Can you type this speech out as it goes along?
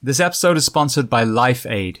This episode is sponsored by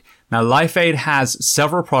LifeAid. Now, LifeAid has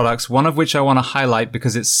several products, one of which I want to highlight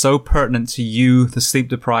because it's so pertinent to you, the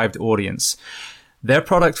sleep-deprived audience. Their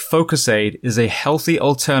product, Focus Aid, is a healthy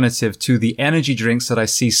alternative to the energy drinks that I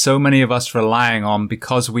see so many of us relying on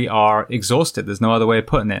because we are exhausted. There's no other way of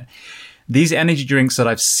putting it. These energy drinks that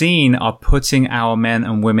I've seen are putting our men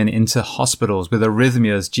and women into hospitals with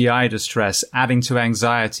arrhythmias, GI distress, adding to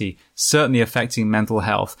anxiety, certainly affecting mental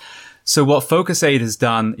health. So what Focus Aid has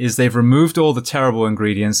done is they've removed all the terrible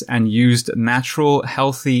ingredients and used natural,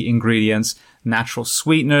 healthy ingredients, natural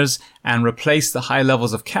sweeteners, and replaced the high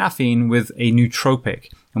levels of caffeine with a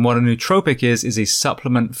nootropic. And what a nootropic is a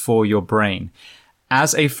supplement for your brain.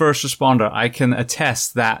 As a first responder, I can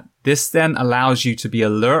attest that this then allows you to be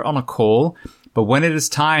alert on a call, but when it is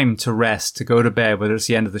time to rest, to go to bed, whether it's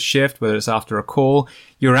the end of the shift, whether it's after a call,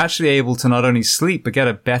 you're actually able to not only sleep, but get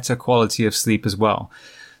a better quality of sleep as well.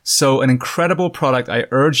 So an incredible product I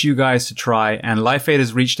urge you guys to try, and LifeAid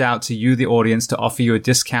has reached out to you, the audience, to offer you a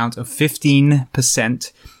discount of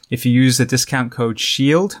 15% if you use the discount code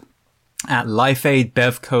SHIELD at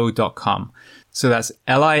lifeaidbevco.com. So that's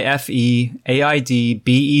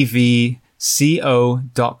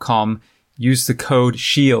lifeaidbevco.com. Use the code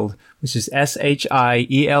SHIELD, which is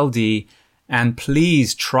SHIELD. And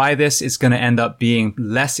please try this. It's going to end up being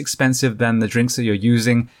less expensive than the drinks that you're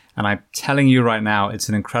using. And I'm telling you right now, it's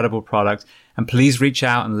an incredible product. And please reach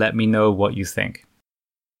out and let me know what you think.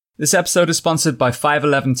 This episode is sponsored by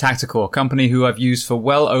 511 Tactical, a company who I've used for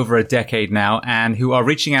well over a decade now and who are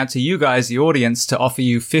reaching out to you guys, the audience, to offer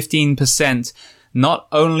you 15% not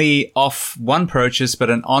only off one purchase, but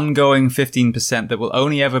an ongoing 15% that will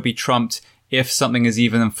only ever be trumped if something is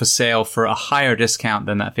even for sale for a higher discount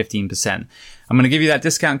than that 15%. I'm going to give you that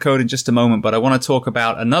discount code in just a moment, but I want to talk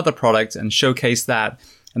about another product and showcase that.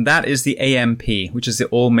 And that is the AMP, which is the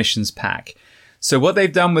All Missions Pack. So what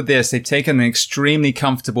they've done with this, they've taken an extremely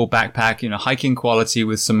comfortable backpack, hiking quality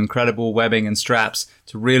with some incredible webbing and straps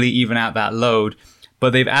to really even out that load.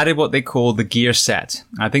 But they've added what they call the gear set.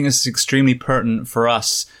 I think this is extremely pertinent for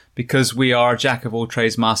us because we are jack of all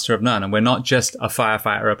trades, master of none. And we're not just a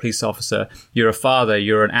firefighter or a police officer. You're a father,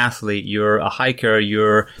 you're an athlete, you're a hiker,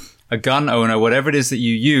 you're a gun owner, whatever it is that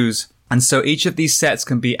you use. And so each of these sets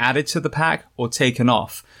can be added to the pack or taken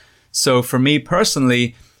off. So for me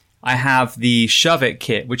personally, I have the Shove It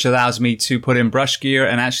kit, which allows me to put in brush gear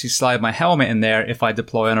and actually slide my helmet in there if I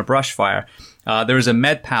deploy on a brush fire. There is a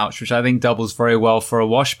med pouch, which I think doubles very well for a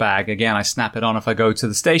wash bag. Again, I snap it on if I go to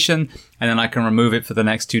the station, and then I can remove it for the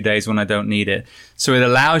next 2 days when I don't need it. So it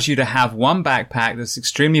allows you to have one backpack that's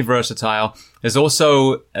extremely versatile. There's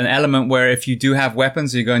also an element where if you do have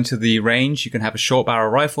weapons, you're going to the range, you can have a short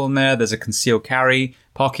barrel rifle in there. There's a concealed carry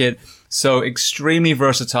pocket. So extremely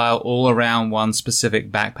versatile all around one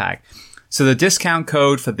specific backpack. So the discount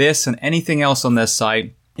code for this and anything else on their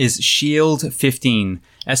site is SHIELD15,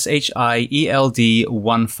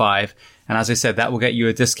 SHIELD15. And as I said, that will get you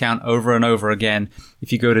a discount over and over again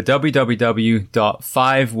if you go to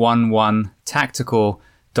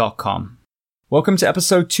www.511tactical.com. Welcome to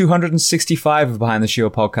episode 265 of Behind the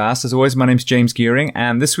Shield podcast. As always, my name's James Gearing,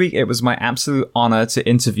 and this week it was my absolute honor to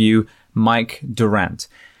interview Mike Durant.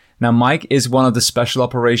 Now, Mike is one of the special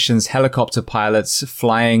operations helicopter pilots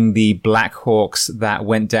flying the Black Hawks that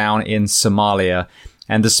went down in Somalia.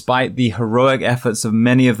 And despite the heroic efforts of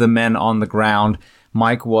many of the men on the ground,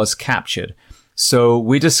 Mike was captured. So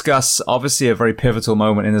we discuss, obviously, a very pivotal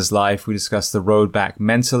moment in his life. We discuss the road back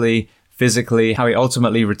mentally, physically, how he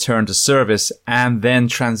ultimately returned to service, and then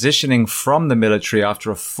transitioning from the military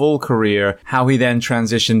after a full career, how he then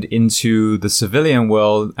transitioned into the civilian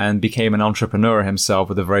world and became an entrepreneur himself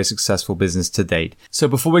with a very successful business to date. So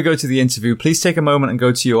before we go to the interview, please take a moment and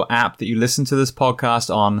go to your app that you listen to this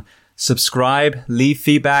podcast on, subscribe, leave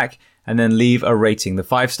feedback, and then leave a rating. The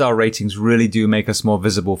 5-star ratings really do make us more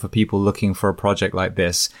visible for people looking for a project like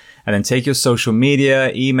this. And then take your social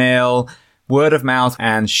media, email, word of mouth,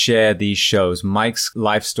 and share these shows. Mike's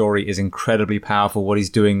life story is incredibly powerful. What he's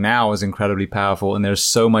doing now is incredibly powerful. And there's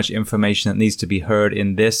so much information that needs to be heard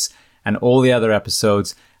in this and all the other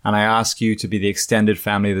episodes. And I ask you to be the extended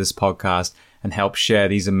family of this podcast and help share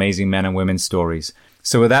these amazing men and women's stories.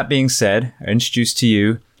 So with that being said, I introduce to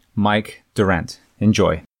you Mike Durant.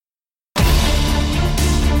 Enjoy.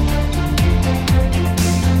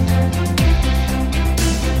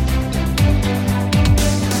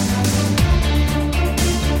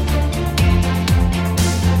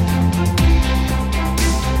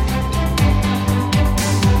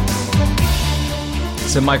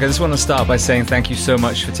 So, Mike, I just want to start by saying thank you so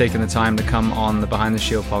much for taking the time to come on the Behind the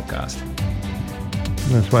Shield podcast.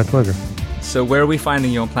 That's my pleasure. So where are we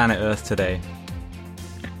finding you on planet Earth today?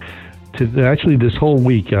 actually this whole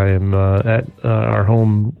week I am at our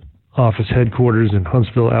home office headquarters in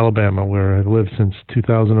Huntsville, Alabama, where I've lived since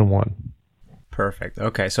 2001. Perfect.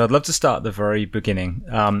 Okay, so I'd love to start at the very beginning.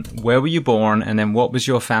 Where were you born, and then what was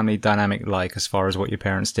your family dynamic like as far as what your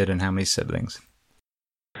parents did and how many siblings?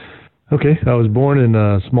 Okay, I was born in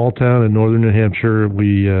a small town in northern New Hampshire.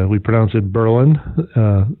 We pronounce it Berlin.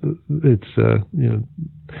 It's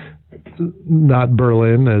not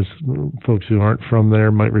Berlin, as folks who aren't from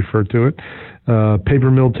there might refer to it.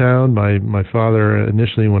 Paper mill town. My father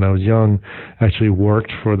initially, when I was young, actually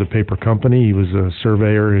worked for the paper company. He was a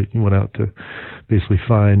surveyor. He went out to basically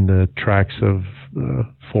find tracts of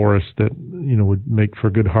forest that would make for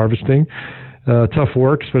good harvesting. Tough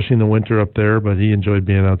work, especially in the winter up there, but he enjoyed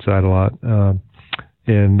being outside a lot.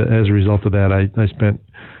 And as a result of that, I spent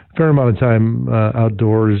a fair amount of time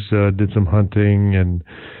outdoors, did some hunting and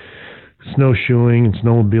snowshoeing and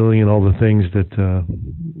snowmobiling and all the things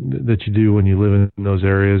that you do when you live in those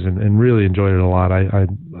areas, and really enjoyed it a lot.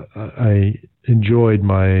 I enjoyed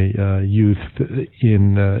my youth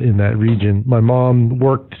in that region. My mom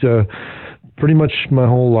worked pretty much my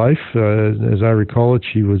whole life. As I recall it,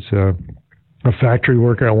 she was a factory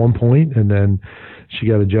worker at one point, and then she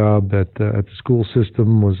got a job at the school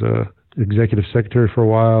system, was a executive secretary for a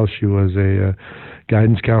while. She was a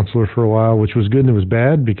guidance counselor for a while, which was good and it was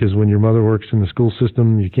bad, because when your mother works in the school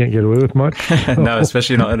system, you can't get away with much. No,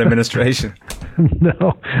 especially not in administration.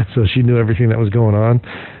 No, so she knew everything that was going on.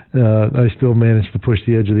 I still managed to push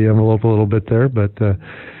the edge of the envelope a little bit there, but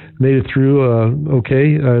made it through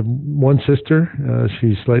okay. One sister,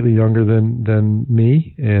 she's slightly younger than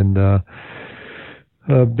me, and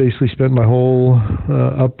basically spent my whole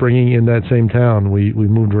upbringing in that same town. We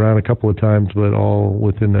moved around a couple of times, but all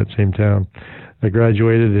within that same town. I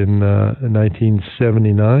graduated in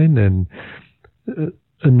 1979 and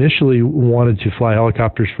initially wanted to fly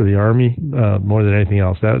helicopters for the Army more than anything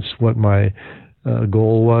else. That's what my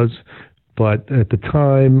goal was. But at the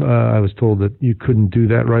time, I was told that you couldn't do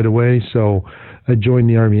that right away, so I joined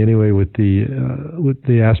the Army anyway with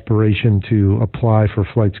the aspiration to apply for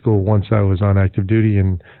flight school once I was on active duty.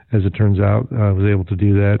 And as it turns out, I was able to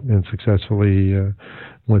do that and successfully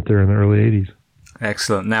went there in the early 80s.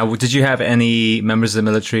 Excellent. Now, did you have any members of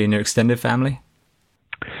the military in your extended family?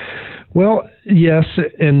 Well, yes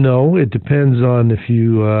and no. It depends on if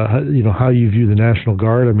you, how you view the National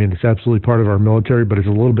Guard. I mean, it's absolutely part of our military, but it's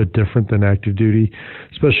a little bit different than active duty,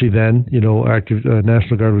 especially then. Active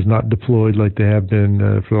National Guard was not deployed like they have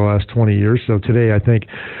been for the last 20 years. So today, I think,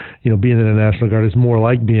 being in the National Guard is more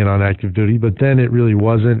like being on active duty, but then it really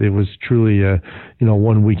wasn't. It was truly a,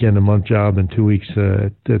 1 weekend a month job and 2 weeks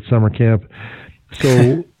at summer camp.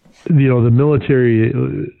 So, the military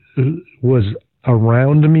was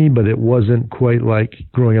around me, but it wasn't quite like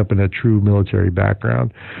growing up in a true military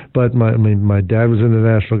background. But my dad was in the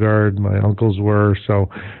National Guard, my uncles were, so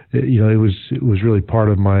it was really part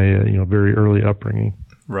of my very early upbringing.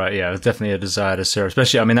 Right, yeah, it was definitely a desire to serve.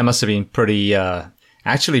 Especially, I mean, that must have been pretty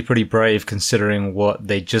brave considering what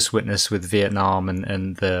they just witnessed with Vietnam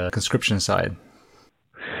and the conscription side.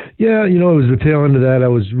 Yeah, it was the tail end of that. I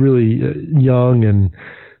was really young and,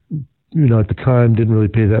 at the time didn't really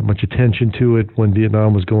pay that much attention to it when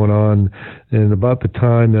Vietnam was going on. And about the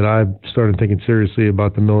time that I started thinking seriously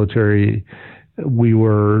about the military, we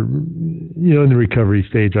were, in the recovery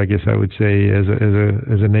stage, I guess I would say, as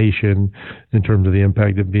a nation in terms of the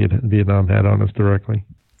impact that Vietnam had on us directly.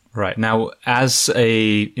 Right. Now, as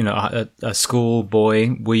a school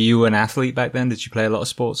boy, were you an athlete back then? Did you play a lot of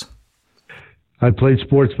sports? I played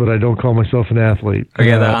sports, but I don't call myself an athlete. I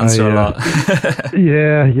get that answer a lot.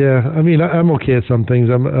 Yeah. I mean, I'm okay at some things.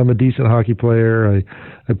 I'm a decent hockey player.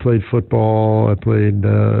 I played football. I played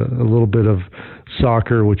a little bit of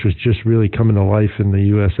soccer, which was just really coming to life in the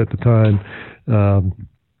U.S. at the time.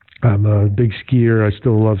 I'm a big skier. I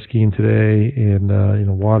still love skiing today, and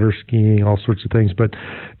water skiing, all sorts of things. But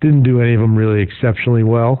didn't do any of them really exceptionally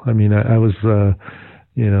well. I mean, I was the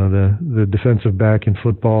defensive back in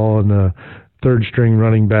football and the third string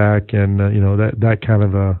running back, and that kind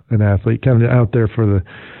of an athlete, kind of out there for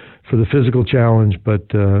the physical challenge, but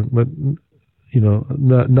not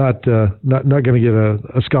going to get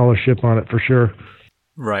a scholarship on it for sure.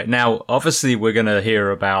 Right. Now, obviously, we're going to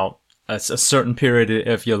hear about a certain period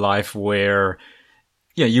of your life where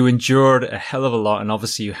you endured a hell of a lot, and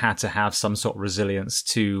obviously you had to have some sort of resilience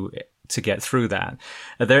to get through that.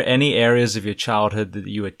 Are there any areas of your childhood that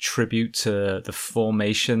you attribute to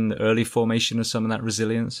the early formation of some of that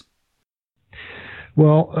resilience?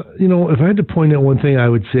 Well, if I had to point out one thing, I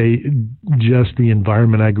would say just the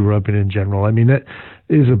environment I grew up in general. I mean, that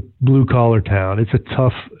is a blue collar town. It's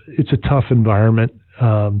a tough environment.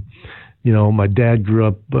 My dad grew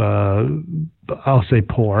up, I'll say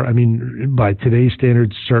poor. I mean, by today's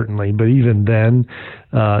standards, certainly, but even then,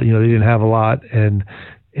 they didn't have a lot. And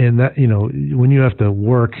that, when you have to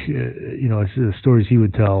work, it's the stories he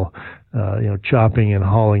would tell, chopping and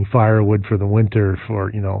hauling firewood for the winter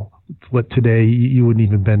for, what today you wouldn't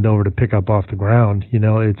even bend over to pick up off the ground. It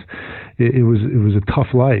was a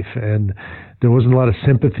tough life, and there wasn't a lot of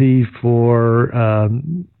sympathy for,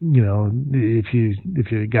 if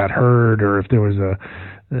you got hurt or if there was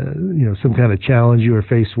some kind of challenge you were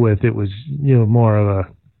faced with. It was, more of a,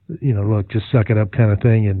 look, just suck it up kind of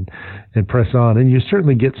thing and press on. And you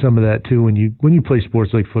certainly get some of that too when you play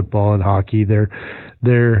sports like football and hockey. They're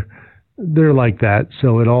like that.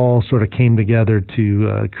 So it all sort of came together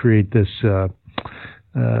to create this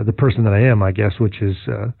the person that I am, I guess, which is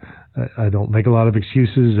I don't make a lot of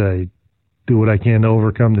excuses. I do what I can to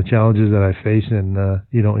overcome the challenges that I face, and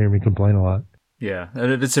you don't hear me complain a lot. Yeah,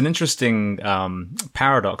 and it's an interesting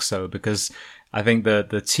paradox, though, because I think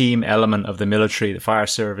the team element of the military, the fire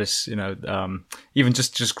service, even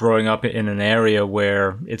just growing up in an area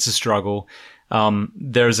where it's a struggle,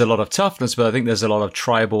 there's a lot of toughness, but I think there's a lot of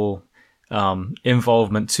tribal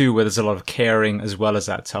involvement too, where there's a lot of caring as well as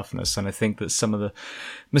that toughness. And I think that some of the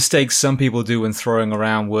mistakes some people do when throwing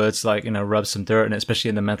around words like, rub some dirt, and especially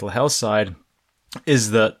in the mental health side,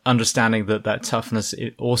 is that understanding that toughness,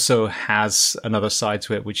 it also has another side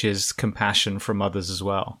to it, which is compassion from others as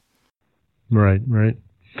well. Right.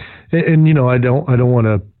 And I don't want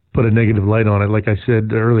to put a negative light on it. Like I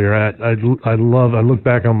said earlier, I look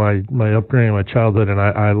back on my upbringing, my childhood, and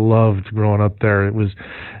I loved growing up there.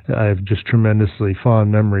 I have just tremendously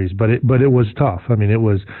fond memories, but it was tough. I mean, it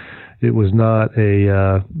was not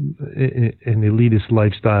an elitist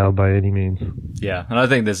lifestyle by any means. Yeah, and I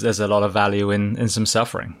think there's a lot of value in some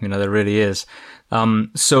suffering. There really is.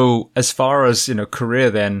 So as far as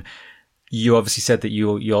career, then you obviously said that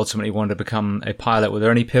you ultimately wanted to become a pilot. Were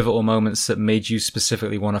there any pivotal moments that made you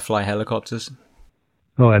specifically want to fly helicopters?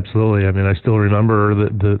 Oh, absolutely. I mean, I still remember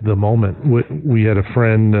the moment. We had a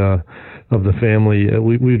friend of the family.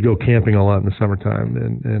 We would go camping a lot in the summertime,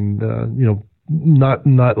 and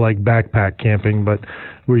not like backpack camping, but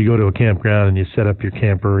where you go to a campground and you set up your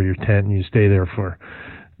camper or your tent and you stay there for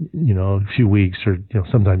a few weeks, or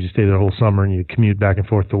sometimes you stay there the whole summer and you commute back and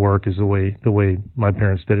forth to work, is the way my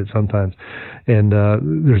parents did it sometimes. And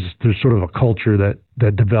there's sort of a culture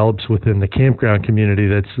that develops within the campground community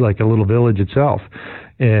that's like a little village itself.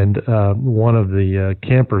 And one of the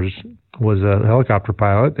campers was a helicopter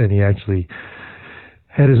pilot, and he actually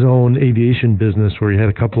had his own aviation business where he had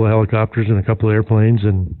a couple of helicopters and a couple of airplanes.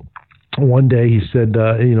 And one day he said,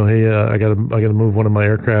 hey, I gotta move one of my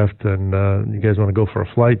aircraft, and you guys want to go for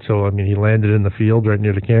a flight? So, he landed in the field right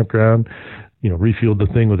near the campground, refueled the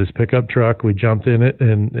thing with his pickup truck. We jumped in it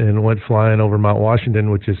and went flying over Mount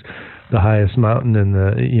Washington, which is the highest mountain in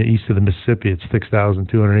the east of the Mississippi. It's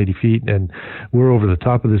 6,280 feet, and we're over the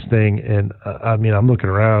top of this thing. And I'm looking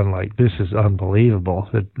around like, this is unbelievable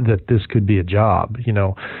that this could be a job,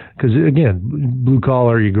 because again, blue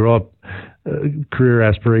collar, you grow up. Career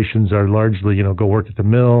aspirations are largely, go work at the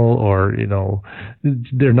mill, or,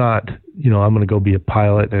 they're not, I'm going to go be a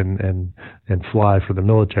pilot and fly for the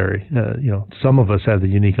military. Some of us have the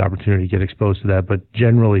unique opportunity to get exposed to that, but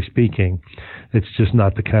generally speaking, it's just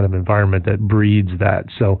not the kind of environment that breeds that.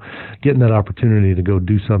 So getting that opportunity to go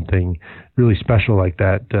do something really special like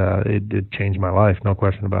that, it changed my life, no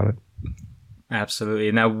question about it.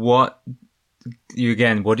 Absolutely. Now, what do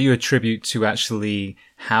you attribute to actually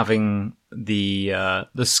having the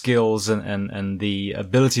skills and the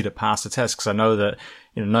ability to pass the test? Because I know that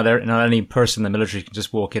not any person in the military can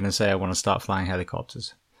just walk in and say, I want to start flying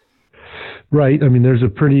helicopters. Right. There's a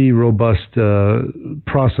pretty robust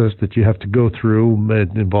process that you have to go through.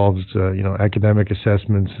 It involves academic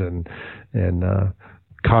assessments and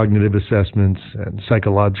cognitive assessments and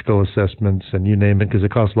psychological assessments, and you name it, because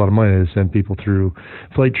it costs a lot of money to send people through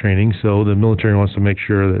flight training. So the military wants to make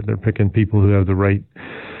sure that they're picking people who have the right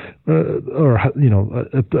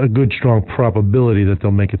a good strong probability that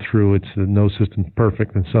they'll make it through. It's no system's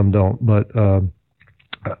perfect and some don't, but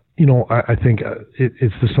I think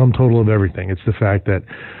it's the sum total of everything. It's the fact that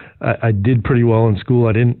I did pretty well in school.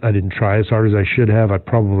 I didn't try as hard as I should have. I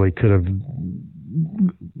probably could have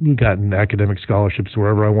gotten academic scholarships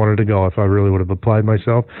wherever I wanted to go if I really would have applied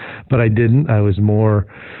myself, but I didn't. I was more,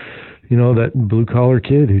 that blue collar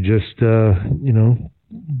kid who just,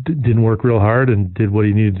 didn't work real hard and did what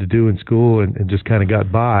he needed to do in school and just kind of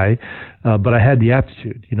got by. But I had the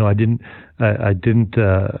aptitude.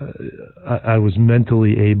 I was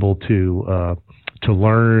mentally able to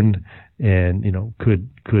learn and,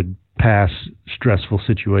 could past stressful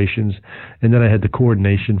situations. And then I had the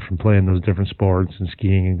coordination from playing those different sports and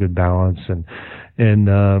skiing and good balance. And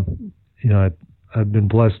I've been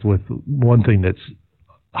blessed with one thing that's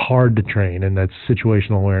hard to train, and that's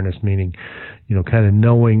situational awareness, meaning, kind of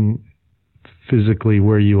knowing physically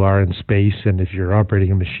where you are in space, and if you're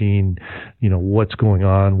operating a machine, what's going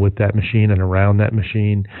on with that machine and around that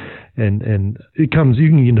machine. And it comes, you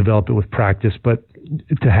can develop it with practice, but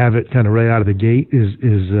to have it kind of right out of the gate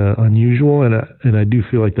is unusual. And I do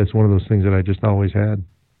feel like that's one of those things that I just always had.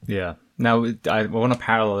 Yeah. Now, I want to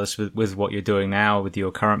parallel this with what you're doing now with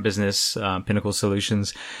your current business, Pinnacle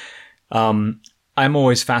Solutions. I'm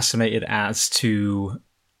always fascinated as to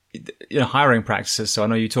hiring practices. So I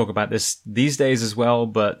know you talk about this these days as well,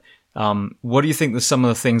 but what do you think some of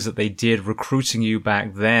the things that they did recruiting you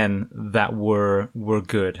back then that were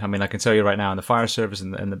good? I mean, I can tell you right now in the fire service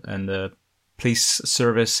and the police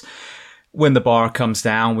service, when the bar comes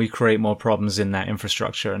down, we create more problems in that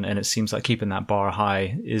infrastructure. And it seems like keeping that bar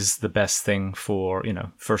high is the best thing for,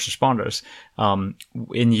 first responders.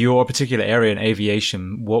 In your particular area in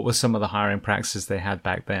aviation, what were some of the hiring practices they had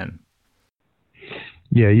back then?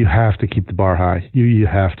 Yeah, you have to keep the bar high. You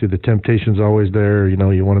have to. The temptation's always there. You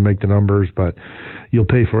want to make the numbers, but you'll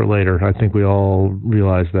pay for it later. I think we all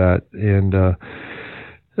realize that. And,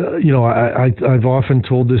 I've often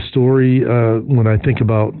told this story when I think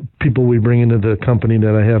about people we bring into the company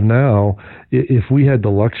that I have now. If we had the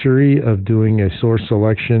luxury of doing a source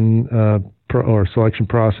selection or selection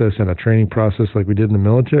process and a training process like we did in the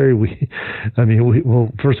military,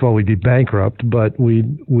 first of all, we'd be bankrupt, but we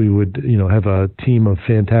would, have a team of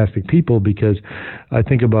fantastic people, because I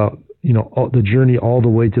think about, the journey all the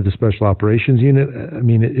way to the special operations unit.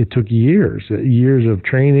 It took years of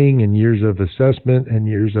training and years of assessment and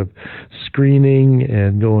years of screening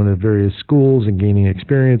and going to various schools and gaining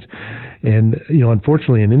experience. And,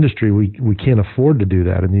 unfortunately in industry, we can't afford to do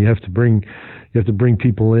that. You have to bring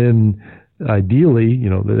people in, ideally,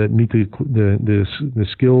 that meet the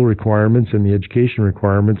skill requirements and the education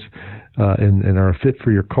requirements, and are a fit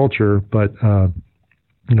for your culture. But,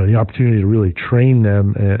 the opportunity to really train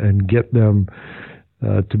them and get them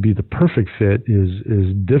to be the perfect fit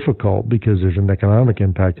is difficult, because there's an economic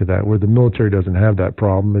impact to that, where the military doesn't have that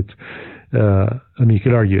problem. It's, you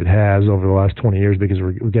could argue it has over the last 20 years, because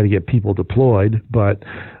we've got to get people deployed, but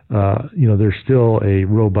there's still a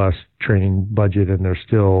robust training budget, and there's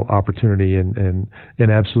still opportunity and an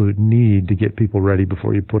absolute need to get people ready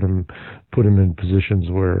before you put them in positions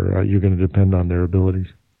where you're going to depend on their abilities.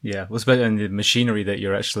 Yeah, well, especially in the machinery that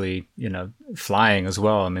you're actually, flying as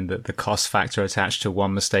well. The cost factor attached to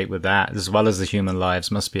one mistake with that, as well as the human lives,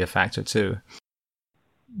 must be a factor too.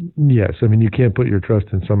 Yes, you can't put your trust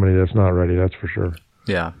in somebody that's not ready. That's for sure.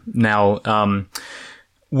 Yeah. Now,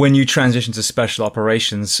 when you transitioned to special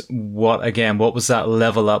operations, what was that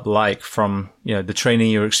level up like from, the training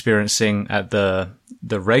you were experiencing at the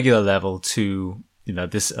regular level to,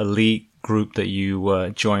 this elite group that you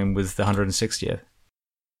joined with the 160th?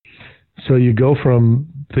 So you go from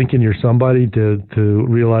thinking you're somebody to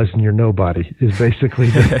realizing you're nobody is basically,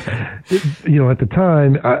 at the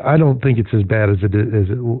time, I don't think it's as bad as it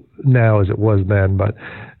now as it was then, but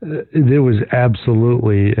there was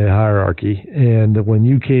absolutely a hierarchy. And when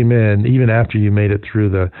you came in, even after you made it through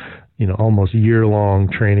the, almost year-long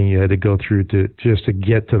training you had to go through to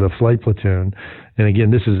get to the flight platoon. And again,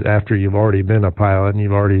 this is after you've already been a pilot and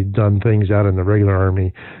you've already done things out in the regular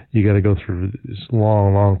Army. You got to go through this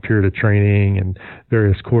long period of training and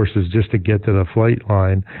various courses just to get to the flight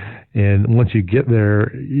line. And once you get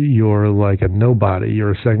there, you're like a nobody.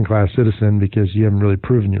 You're a second-class citizen because you haven't really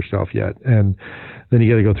proven yourself yet. And then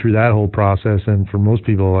you got to go through that whole process. And for most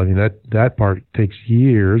people, that part takes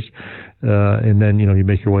years. And then, you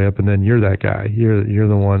make your way up, and then you're that guy. You're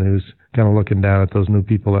the one who's kind of looking down at those new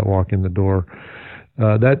people that walk in the door.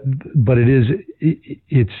 But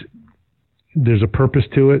there's a purpose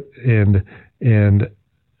to it, and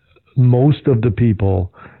most of the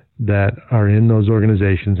people that are in those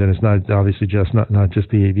organizations, and it's not obviously not just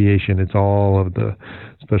the aviation, it's all of the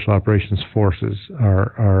special operations forces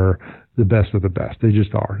are the best of the best. They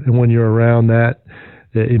just are. And when you're around that,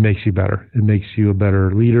 it makes you better. It makes you a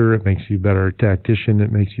better leader. It makes you a better tactician.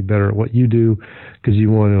 It makes you better at what you do, because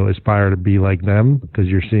you want to aspire to be like them, because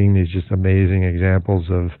you're seeing these just amazing examples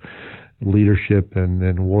of leadership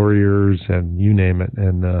and warriors and you name it.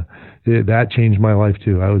 And that changed my life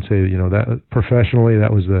too. I would say, that professionally,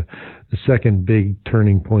 that was the second big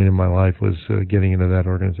turning point in my life, was getting into that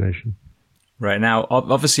organization. Right. Now,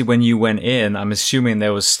 obviously, when you went in, I'm assuming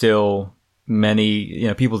there was still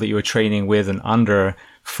many, people that you were training with and under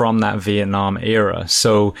from that Vietnam era.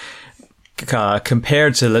 So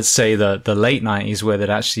compared to, let's say, the late 90s, where there'd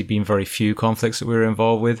actually been very few conflicts that we were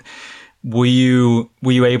involved with, were you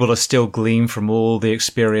able to still glean from all the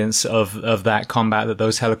experience of that combat that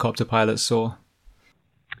those helicopter pilots saw?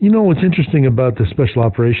 What's interesting about the special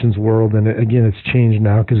operations world, and again, it's changed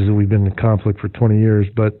now because we've been in conflict for 20 years,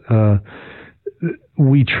 but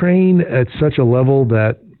we train at such a level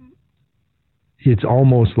that it's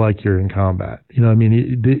almost like you're in combat.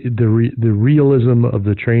 The realism of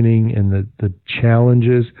the training and the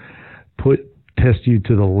challenges test you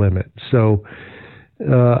to the limit. So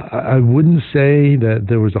I wouldn't say that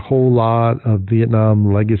there was a whole lot of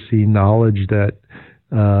Vietnam legacy knowledge that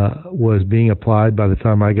was being applied by the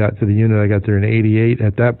time I got to the unit. I got there in '88.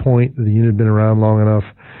 At that point, the unit had been around long enough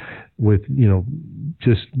with,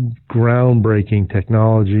 just groundbreaking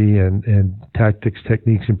technology and tactics,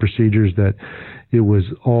 techniques, and procedures that it was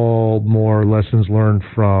all more lessons learned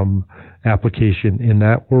from application in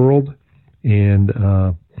that world. And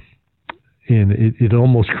it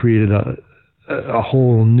almost created a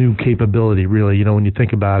whole new capability, really. When you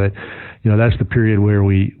think about it, that's the period where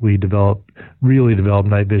we really developed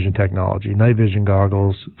night vision technology, night vision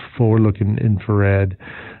goggles, forward-looking infrared.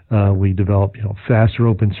 We developed, fast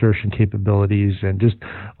rope insertion capabilities, and just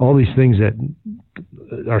all these things that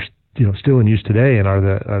are, still in use today and are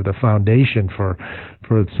the foundation for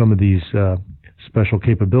some of these special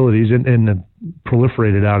capabilities, and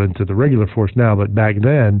proliferated out into the regular force now. But back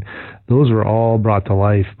then, those were all brought to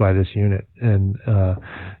life by this unit, and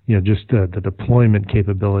just the deployment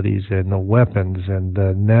capabilities and the weapons and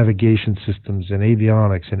the navigation systems and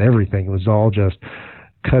avionics and everything. It was all just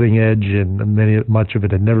cutting edge, and much of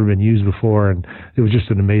it had never been used before, and it was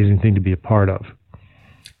just an amazing thing to be a part of.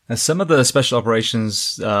 Now, some of the special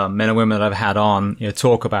operations men and women that I've had on,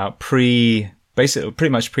 talk about basically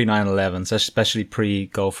pretty much pre 9/11, especially pre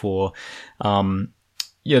Gulf War.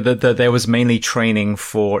 That there was mainly training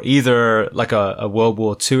for either like a World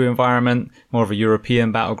War II environment, more of a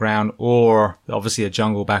European battleground, or obviously a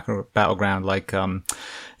jungle battleground like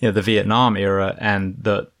the Vietnam era. And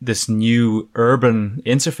this new urban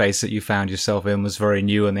interface that you found yourself in was very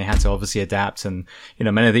new, and they had to obviously adapt. And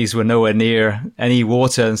many of these were nowhere near any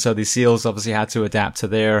water, and so the SEALs obviously had to adapt to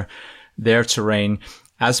their terrain.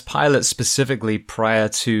 As pilots specifically prior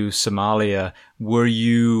to Somalia, were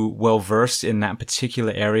you well versed in that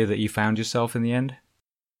particular area that you found yourself in the end?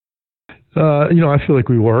 I feel like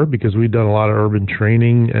we were, because we'd done a lot of urban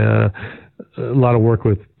training, a lot of work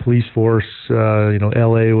with police force.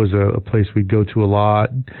 LA was a place we'd go to a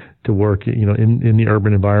lot to work, in the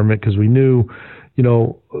urban environment, because we knew,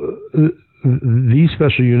 these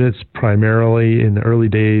special units primarily in the early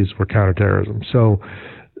days were counterterrorism. So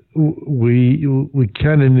we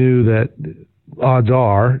kind of knew that odds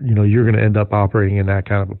are, you're going to end up operating in that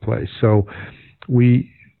kind of a place. So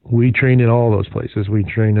we trained in all those places. We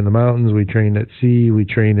trained in the mountains, we trained at sea, we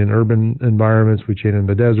trained in urban environments, we trained in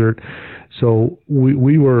the desert. So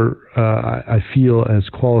we were, I feel, as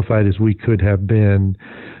qualified as we could have been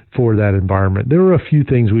for that environment. There were a few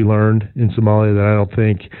things we learned in Somalia that I don't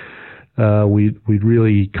think we'd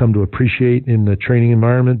really come to appreciate in the training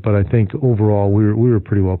environment, but I think overall we were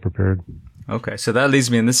pretty well prepared. Okay, so that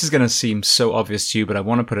leads me, and this is going to seem so obvious to you, but I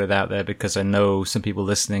want to put it out there because I know some people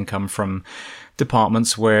listening come from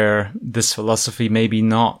departments where this philosophy may be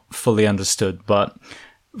not fully understood. But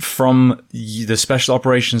from the special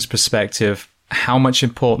operations perspective, how much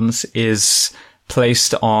importance is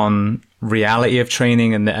placed on reality of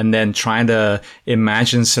training and then trying to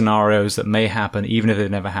imagine scenarios that may happen even if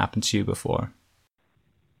they've never happened to you before?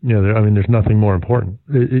 There's nothing more important.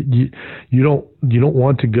 You don't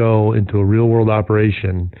want to go into a real world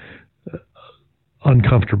operation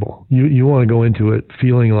uncomfortable. You want to go into it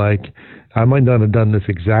feeling like, I might not have done this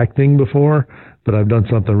exact thing before, but I've done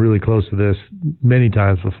something really close to this many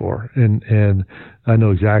times before, and I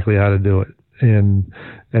know exactly how to do it. And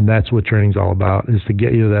that's what training's all about, is to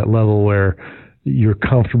get you to that level where you're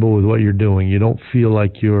comfortable with what you're doing. You don't feel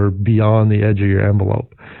like you're beyond the edge of your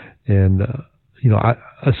envelope. And I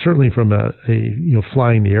certainly from a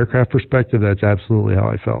flying the aircraft perspective, that's absolutely how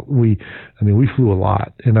I felt. We flew a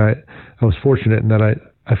lot, and I was fortunate in that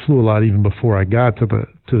I flew a lot even before I got to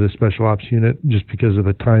the special ops unit, just because of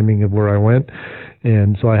the timing of where I went.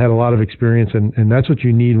 And so I had a lot of experience, and that's what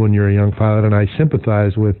you need when you're a young pilot. And I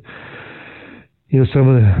sympathize with some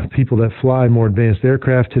of the people that fly more advanced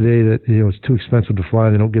aircraft today that, it's too expensive to fly.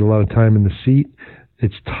 They don't get a lot of time in the seat.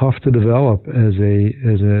 It's tough to develop as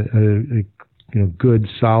a good,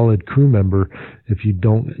 solid crew member if you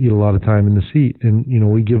don't get a lot of time in the seat. And,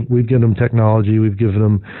 we've given them technology, we've given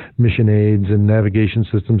them mission aids and navigation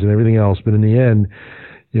systems and everything else. But in the end,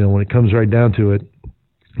 when it comes right down to it,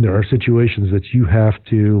 there are situations that you have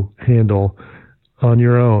to handle on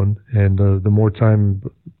your own, and the more time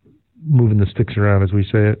moving the sticks around, as we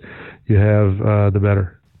say it, you have, the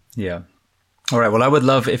better. Yeah. All right. Well, I would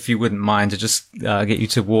love, if you wouldn't mind, to just get you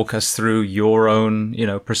to walk us through your own,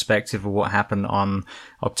 perspective of what happened on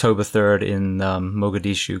October 3rd in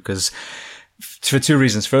Mogadishu, because for two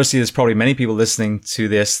reasons. Firstly, there's probably many people listening to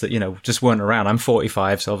this that, just weren't around. I'm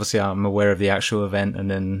 45, so obviously I'm aware of the actual event,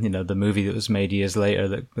 and then, the movie that was made years later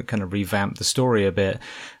that kind of revamped the story a bit.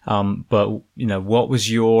 But, what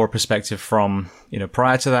was your perspective from,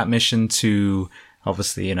 prior to that mission to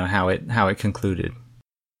obviously, how it concluded?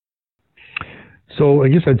 So I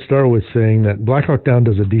guess I'd start with saying that Black Hawk Down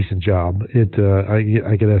does a decent job.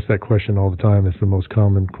 I get asked that question all the time. It's the most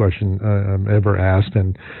common question I'm ever asked,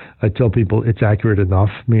 and I tell people it's accurate enough,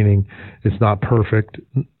 meaning it's not perfect,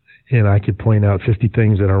 and I could point out 50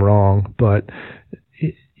 things that are wrong, but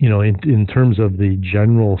in terms of the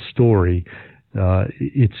general story,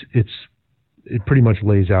 it pretty much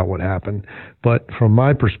lays out what happened. But from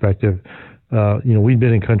my perspective, we'd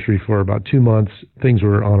been in country for about 2 months. Things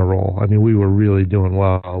were on a roll. I mean, we were really doing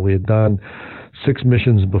well. We had done 6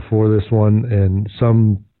 missions before this one, and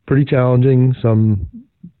some pretty challenging, some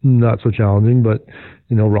not so challenging, but,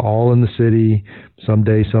 we're all in the city, some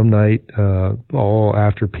day, some night, all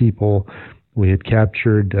after people. We had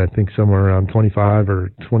captured, I think, somewhere around 25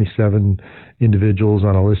 or 27 individuals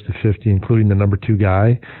on a list of 50, including the number 2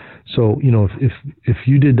 guy. So, if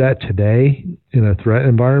you did that today in a threat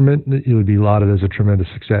environment, it would be lauded as a tremendous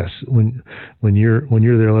success. When you're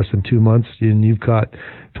there less than 2 months and you've caught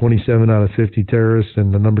 27 out of 50 terrorists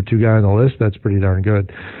and the number 2 guy on the list, that's pretty darn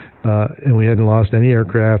good. And we hadn't lost any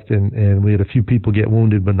aircraft, and we had a few people get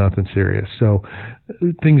wounded, but nothing serious. So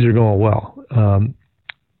things are going well,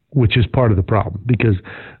 which is part of the problem, because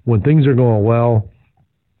when things are going well,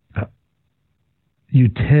 you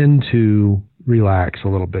tend to relax a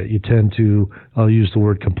little bit. You tend to, I'll use the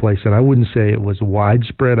word complacent. I wouldn't say it was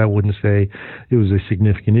widespread. I wouldn't say it was a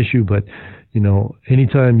significant issue, but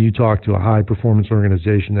anytime you talk to a high performance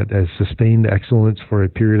organization that has sustained excellence for a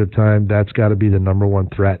period of time, that's got to be the number one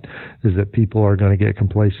threat, is that people are going to get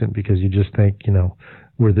complacent because you just think,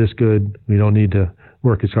 we're this good. We don't need to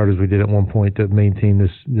work as hard as we did at one point to maintain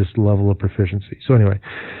this level of proficiency. So anyway,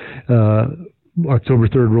 October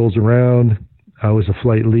 3rd rolls around. I was a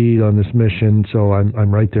flight lead on this mission, so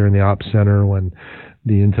I'm right there in the ops center when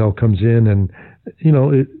the intel comes in, and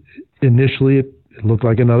initially it looked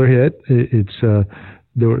like another hit.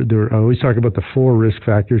 I always talk about the 4 risk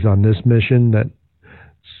factors on this mission that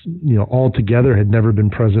altogether had never been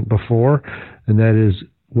present before, and that is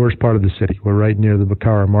worst part of the city. We're right near the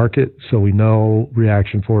Bakara market, so we know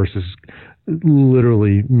reaction force is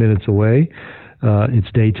literally minutes away.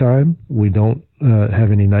 It's daytime. We don't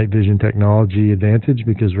have any night vision technology advantage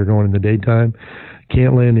because we're going in the daytime.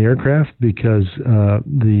 Can't land the aircraft because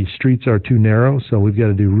the streets are too narrow, so we've got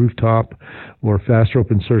to do rooftop or fast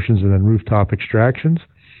rope insertions and then rooftop extractions,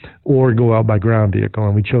 or go out by ground vehicle.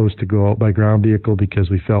 And we chose to go out by ground vehicle because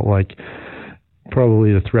we felt like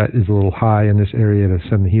probably the threat is a little high in this area to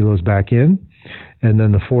send the helos back in. And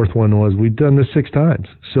then the 4th one was, we've done this 6 times.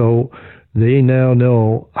 So they now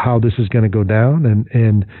know how this is going to go down,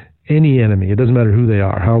 and any enemy, it doesn't matter who they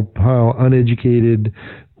are, how uneducated,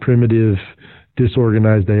 primitive,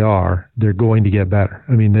 disorganized they are, they're going to get better.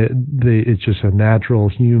 I mean, it's just a natural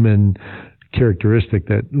human characteristic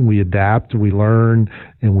that we adapt, we learn,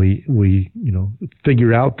 and we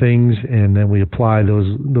figure out things, and then we apply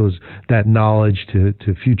that knowledge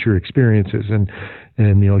to future experiences. And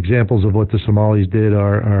examples of what the Somalis did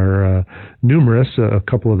are numerous. A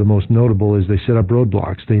couple of the most notable is they set up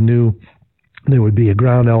roadblocks. They knew there would be a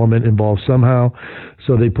ground element involved somehow,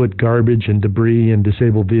 so they put garbage and debris and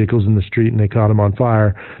disabled vehicles in the street, and they caught them on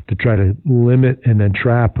fire to try to limit and then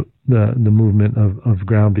trap the movement of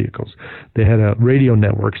ground vehicles. They had a radio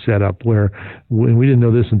network set up where, and we didn't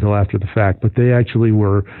know this until after the fact, but they actually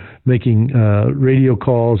were making radio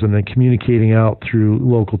calls and then communicating out through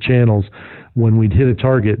local channels. When we'd hit a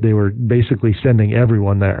target, they were basically sending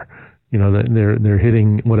everyone there. They're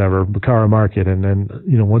hitting whatever, Bakara Market, and then,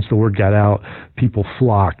 once the word got out, people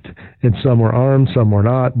flocked. And some were armed, some were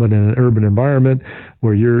not, but in an urban environment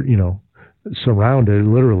where you're, surrounded,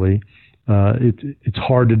 literally, it's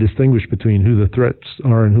hard to distinguish between who the threats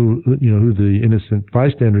are and who the innocent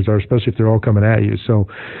bystanders are, especially if they're all coming at you. So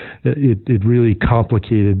it really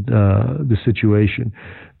complicated the situation.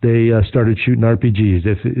 They started shooting RPGs.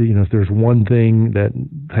 If there's one thing that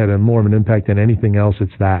had more of an impact than anything else,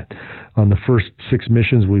 it's that. On the first 6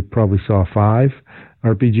 missions, we probably saw 5.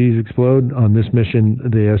 RPGs explode. On this mission,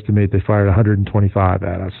 they estimate they fired 125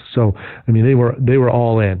 at us. So, I mean, they were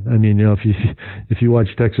all in. I mean, if you watch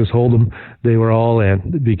Texas Hold'em, they were all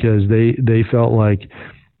in because they felt like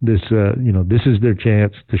this is their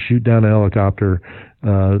chance to shoot down a helicopter.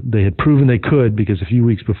 They had proven they could because a few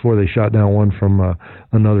weeks before they shot down one from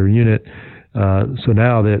another unit. So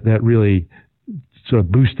now that really sort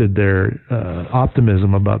of boosted their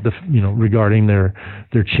optimism about regarding their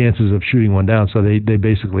chances of shooting one down. So they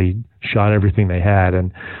basically shot everything they had,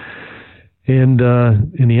 and in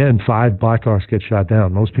the end, 5 Blackhawks get shot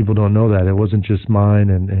down. Most people don't know that. It wasn't just mine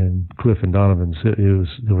and Cliff and Donovan's.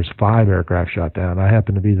 There was 5 aircraft shot down. I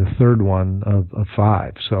happened to be the third one of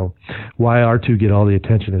 5. So why R2 get all the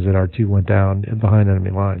attention is that R2 went down behind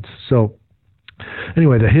enemy lines. So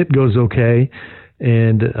anyway, the hit goes okay.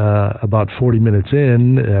 And about 40 minutes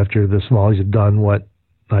in, after the Somalis had done what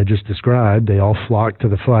I just described, they all flocked to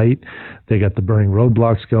the fight. They got the burning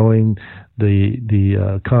roadblocks going.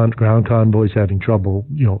 The ground convoys having trouble,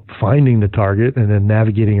 finding the target and then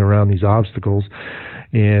navigating around these obstacles.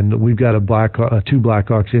 And we've got 2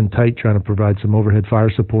 Blackhawks in tight trying to provide some overhead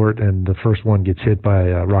fire support. And the first one gets hit by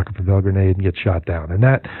a rocket propelled grenade and gets shot down. And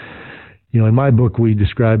that, in my book, we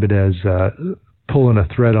describe it as pulling a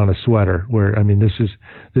thread on a sweater, where, I mean, this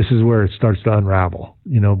is where it starts to unravel,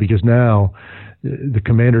 because now the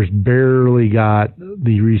commander's barely got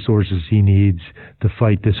the resources he needs to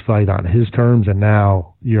fight this fight on his terms, and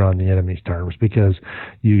now you're on the enemy's terms because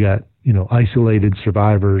you got, isolated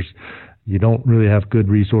survivors. You don't really have good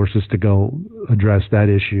resources to go address that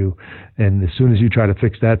issue. And as soon as you try to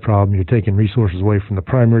fix that problem, you're taking resources away from the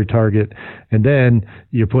primary target, and then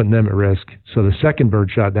you're putting them at risk. So the second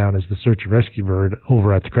bird shot down is the search and rescue bird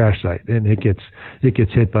over at the crash site, and it gets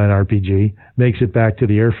hit by an RPG, makes it back to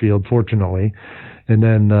the airfield, fortunately. And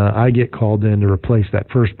then I get called in to replace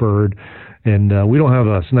that first bird. And we don't have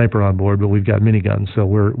a sniper on board, but we've got miniguns. So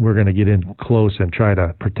we're going to get in close and try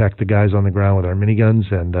to protect the guys on the ground with our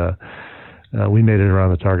miniguns. And we made it around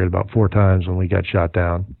the target about 4 times when we got shot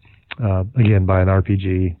down, again, by an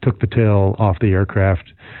RPG. Took the tail off the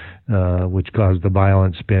aircraft, which caused a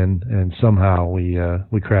violent spin. And somehow we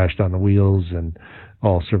crashed on the wheels and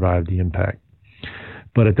all survived the impact.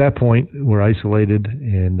 But at that point, we're isolated,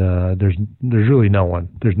 and there's really no one.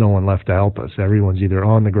 There's no one left to help us. Everyone's either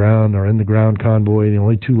on the ground or in the ground convoy. The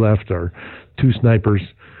only 2 left are 2 snipers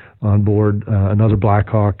on board, another Black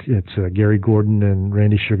Hawk. It's Gary Gordon and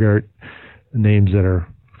Randy Sugart, names that are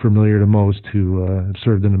familiar to most who have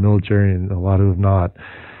served in the military, and a lot who have not.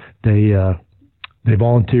 They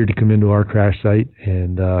volunteered to come into our crash site,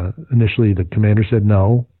 and initially the commander said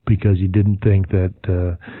no because he didn't think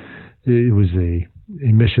that it was a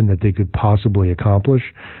mission that they could possibly accomplish,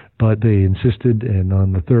 but they insisted, and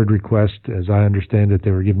on the third request, as I understand it,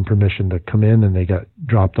 they were given permission to come in, and they got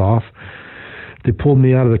dropped off. They pulled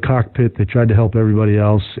me out of the cockpit. They tried to help everybody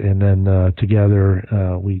else, and then together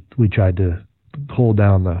we tried to hold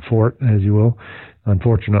down the fort, as you will.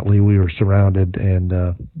 Unfortunately, we were surrounded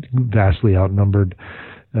and vastly outnumbered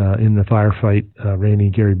in the firefight. Randy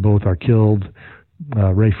and Gary both are killed.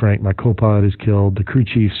 Ray Frank, my co-pilot, is killed. The crew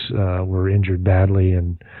chiefs were injured badly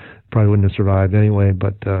and probably wouldn't have survived anyway,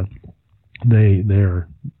 but they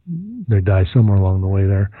die somewhere along the way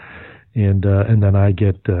there. And then I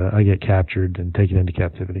get captured and taken into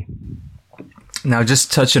captivity. Now,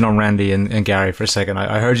 just touching on Randy and Gary for a second,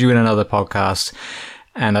 I heard you in another podcast,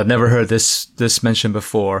 and I'd never heard this mentioned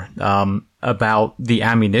before, about the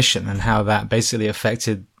ammunition and how that basically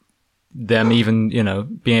affected them even,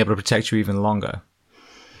 being able to protect you even longer.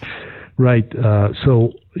 Right.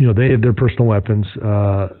 So, they had their personal weapons.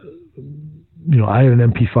 I had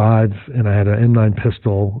an MP5 and I had an M9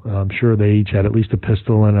 pistol. I'm sure they each had at least a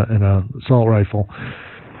pistol and an assault rifle.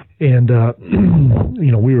 And,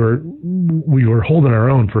 we were holding our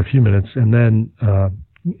own for a few minutes, and then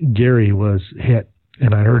Gary was hit,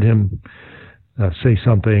 and I heard him say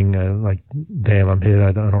something like, "Damn, I'm hit."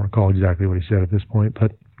 I don't recall exactly what he said at this point,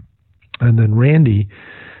 and then Randy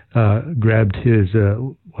grabbed his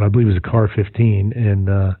what I believe was a Car 15,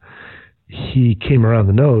 and he came around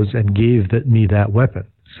the nose and gave me that weapon.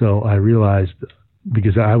 So I realized,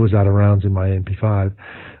 because I was out of rounds in my MP5,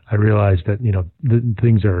 I realized that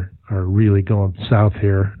things are really going south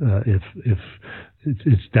here. If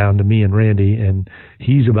it's down to me and Randy, and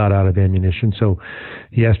he's about out of ammunition. So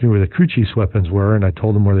he asked me where the crew chief's weapons were, and I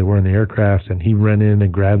told him where they were in the aircraft, and he ran in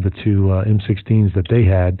and grabbed the 2 M16s that they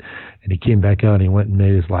had, and he came back out and he went and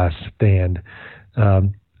made his last stand.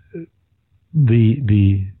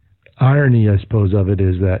 The irony, I suppose, of it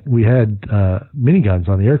is that we had miniguns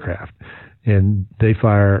on the aircraft, and they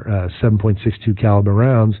fire 7.62 caliber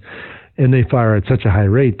rounds, And they fire at such a high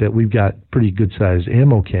rate that we've got pretty good-sized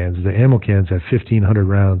ammo cans. The ammo cans have 1,500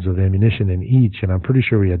 rounds of ammunition in each, and I'm pretty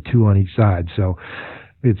sure we had 2 on each side. So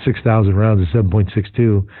we had 6,000 rounds of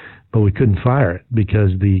 7.62, but we couldn't fire it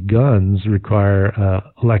because the guns require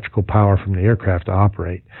electrical power from the aircraft to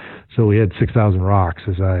operate. So we had 6,000 rocks,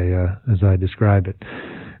 as I describe it.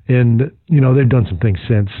 And they've done some things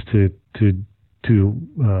since to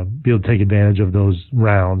be able to take advantage of those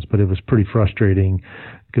rounds, but it was pretty frustrating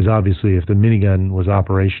because obviously if the minigun was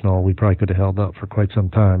operational, we probably could have held up for quite some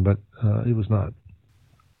time, but it was not.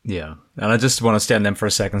 Yeah. And I just want to stand them for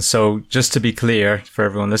a second. So just to be clear for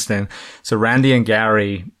everyone listening, so Randy and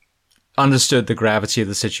Gary understood the gravity of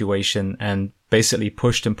the situation and basically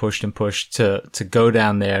pushed and pushed and pushed to go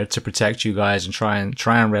down there to protect you guys and try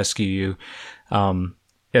and rescue you.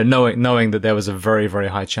 Knowing that there was a very, very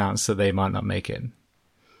high chance that they might not make it.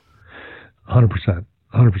 100%.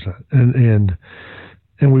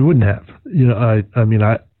 And we wouldn't have,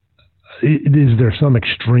 is there some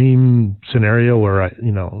extreme scenario where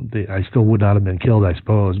I still would not have been killed, I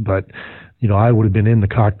suppose, but, I would have been in the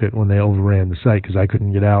cockpit when they overran the site because I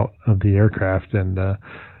couldn't get out of the aircraft. And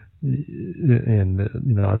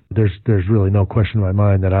there's really no question in my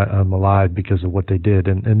mind that I'm alive because of what they did.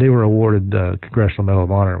 And they were awarded the Congressional Medal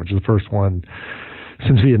of Honor, which is the first one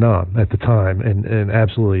since Vietnam at the time, and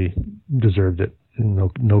absolutely deserved it.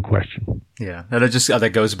 No question. Yeah. And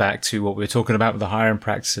that goes back to what we were talking about with the hiring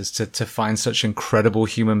practices, to find such incredible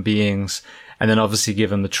human beings and then obviously give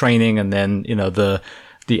them the training and then,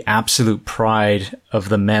 the absolute pride of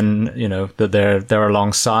the men, that they're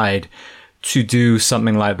alongside to do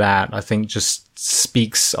something like that. I think just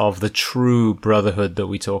speaks of the true brotherhood that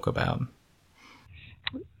we talk about.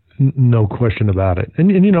 No question about it.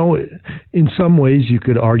 And in some ways you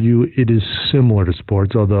could argue it is similar to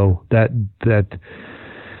sports, although that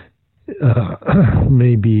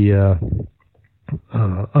may be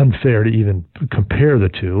unfair to even compare the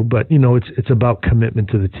two. But it's about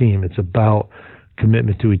commitment to the team. It's about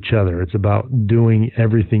commitment to each other. It's about doing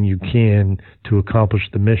everything you can to accomplish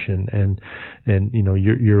the mission, and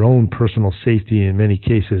your own personal safety in many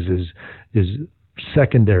cases is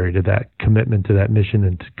secondary to that commitment to that mission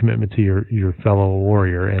and to commitment to your fellow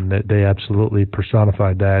warrior, and that they absolutely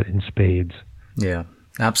personified that in spades. Yeah,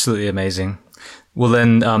 absolutely amazing. Well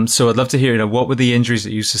then, so I'd love to hear, what were the injuries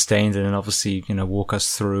that you sustained, and then obviously, walk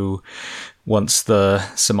us through once the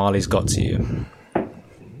Somalis got to you.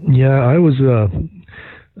 Yeah, I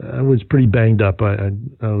was pretty banged up. I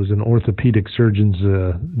was an orthopedic surgeon's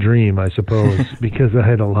dream, I suppose, because I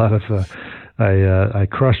had a lot of I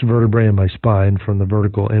crushed vertebrae in my spine from the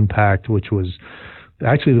vertical impact, which was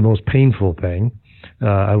actually the most painful thing.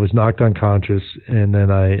 I was knocked unconscious, and then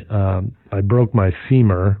I broke my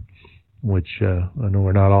femur, which I know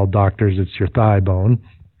we're not all doctors. It's your thigh bone,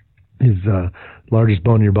 is the largest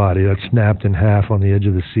bone in your body. That snapped in half on the edge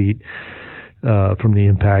of the seat. From the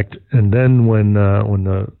impact. And then when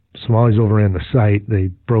the Somalis overran the site,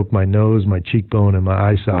 they broke my nose, my cheekbone, and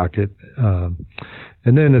my eye socket. And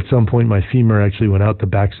then at some point, my femur actually went out the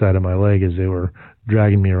backside of my leg as they were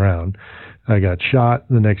dragging me around. I got shot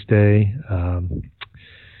the next day. I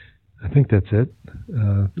think that's it.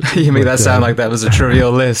 You make that sound like that was a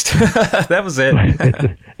trivial list. That was it.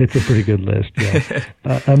 It's a pretty good list. Yeah.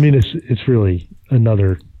 It's really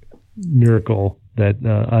another miracle that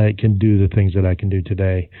I can do the things that I can do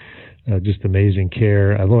today. Just amazing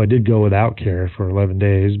care. Although I did go without care for 11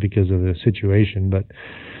 days because of the situation, but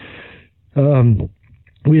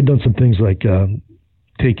we had done some things like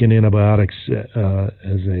taking antibiotics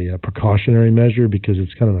as a precautionary measure because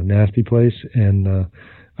it's kind of a nasty place, and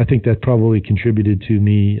I think that probably contributed to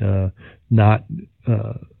me not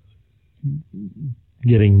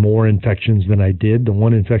getting more infections than I did. The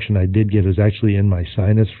one infection I did get was actually in my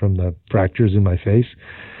sinus from the fractures in my face,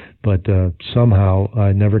 but somehow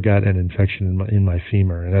I never got an infection in my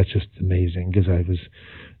femur, and that's just amazing because I was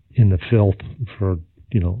in the filth for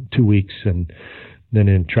 2 weeks and then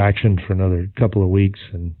in traction for another couple of weeks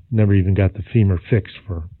and never even got the femur fixed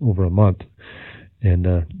for over a month. And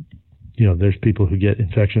there's people who get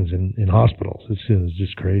infections in hospitals. It's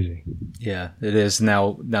just crazy. Yeah, it is.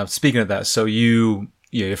 Now speaking of that, so your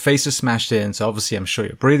face is smashed in. So obviously I'm sure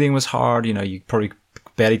your breathing was hard. You probably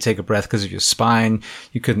barely take a breath because of your spine.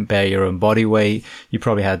 You couldn't bear your own body weight. You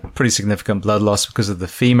probably had pretty significant blood loss because of the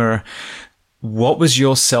femur. What was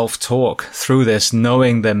your self-talk through this,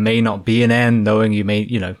 knowing there may not be an end, knowing you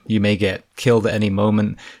may get killed at any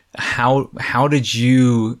moment? How did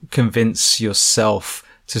you convince yourself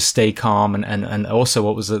to stay calm, and also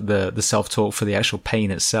what was the self-talk for the actual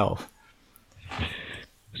pain itself?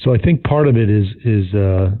 So I think part of it is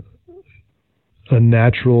a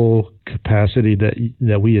natural capacity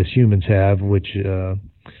that we as humans have, which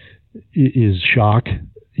is shock.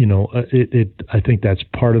 I think that's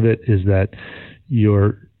part of it, is that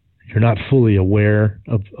you're not fully aware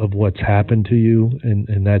of what's happened to you,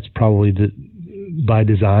 and that's probably by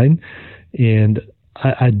design. And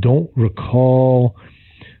I don't recall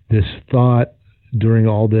this thought during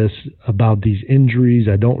all this about these injuries.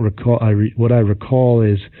 I don't recall. What I recall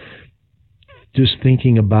is just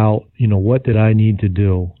thinking about, what did I need to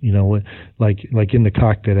do? Like in the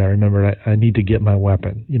cockpit, I remember I need to get my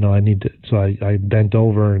weapon. So I bent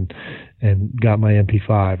over and got my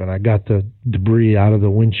MP5, and I got the debris out of the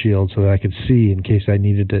windshield so that I could see in case I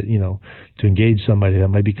needed to, to engage somebody that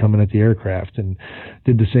might be coming at the aircraft, and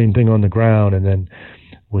did the same thing on the ground. And then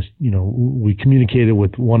we communicated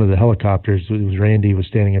with one of the helicopters. It was Randy was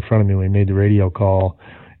standing in front of me. We made the radio call,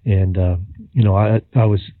 and, I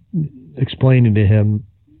was explaining to him,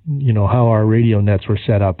 how our radio nets were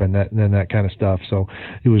set up and that kind of stuff. So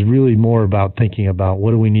it was really more about thinking about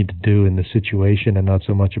what do we need to do in the situation, and not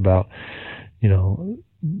so much about,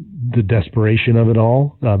 the desperation of it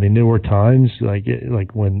all. I mean, there were times like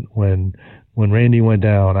when Randy went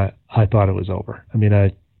down, I thought it was over. I mean,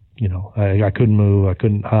 I couldn't move. I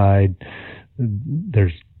couldn't hide.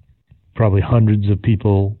 There's probably hundreds of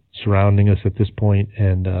people surrounding us at this point,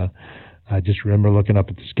 and I just remember looking up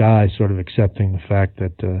at the sky, sort of accepting the fact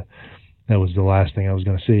that that was the last thing I was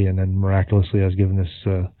going to see, and then miraculously I was given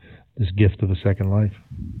this gift of a second life.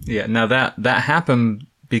 Yeah. Now that happened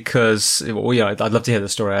because, I'd love to hear the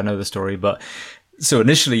story. I know the story, but so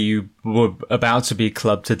initially you were about to be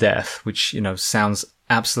clubbed to death, which sounds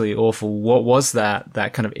absolutely awful. What was that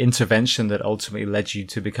kind of intervention that ultimately led you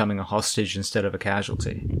to becoming a hostage instead of a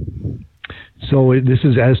casualty? So this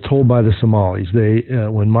is as told by the Somalis.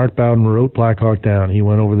 When Mark Bowden wrote Black Hawk Down, he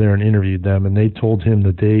went over there and interviewed them, and they told him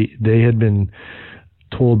that they had been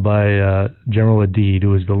told by General Adid, who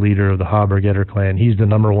was the leader of the Ha-Bergetter clan. He's the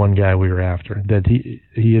number one guy we were after. That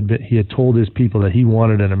he had told his people that he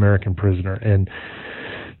wanted an American prisoner, and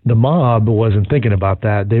the mob wasn't thinking about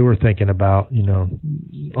that. They were thinking about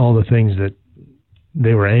all the things that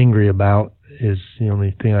they were angry about. Is the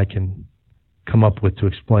only thing I can come up with to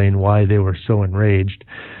explain why they were so enraged.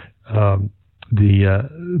 But the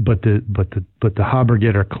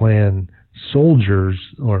Ha-Bergetter clan soldiers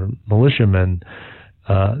or militiamen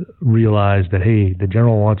realized that, hey, the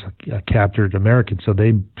general wants a captured American, so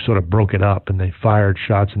they sort of broke it up and they fired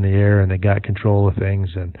shots in the air and they got control of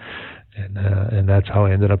things, and that's how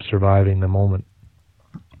I ended up surviving the moment.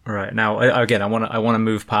 All right. Now, again, I want to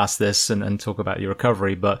move past this and talk about your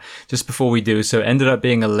recovery, but just before we do, so it ended up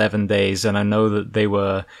being 11 days, and I know that they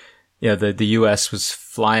were, the US was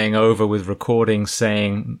flying over with recordings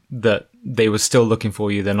saying that they were still looking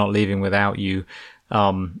for you, they're not leaving without you.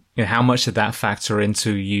 How much did that factor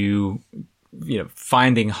into you,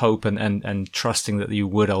 finding hope and trusting that you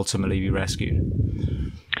would ultimately be rescued?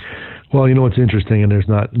 Well, what's interesting, and there's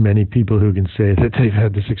not many people who can say that they've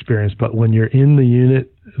had this experience, but when you're in the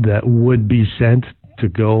unit that would be sent to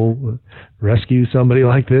go rescue somebody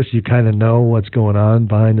like this, you kind of know what's going on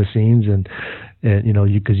behind the scenes, and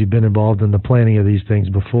because you've been involved in the planning of these things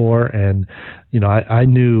before, and I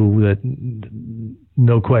knew that,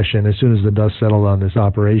 no question, as soon as the dust settled on this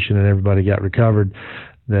operation and everybody got recovered,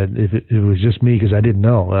 that if it was just me, because I didn't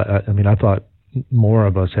know. I thought more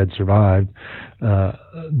of us had survived,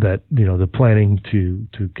 that the planning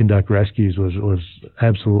to conduct rescues was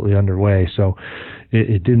absolutely underway. So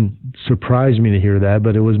it didn't surprise me to hear that,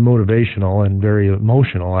 but it was motivational and very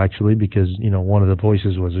emotional, actually, because one of the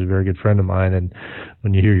voices was a very good friend of mine, and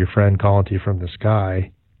when you hear your friend calling to you from the sky,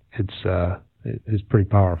 it's pretty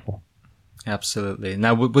powerful. Absolutely.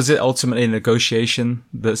 Now, was it ultimately a negotiation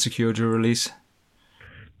that secured your release?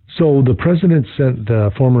 So the president sent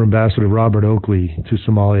former Ambassador Robert Oakley to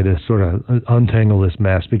Somalia to sort of untangle this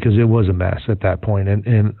mess, because it was a mess at that point.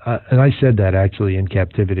 And I said that actually in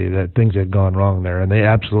captivity, that things had gone wrong there, and they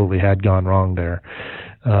absolutely had gone wrong there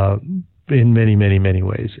in many, many, many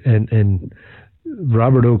ways. And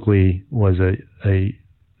Robert Oakley was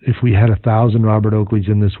if we had 1,000 Robert Oakleys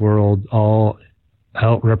in this world, all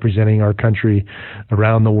out representing our country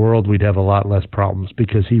around the world, we'd have a lot less problems,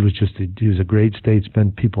 because he was a great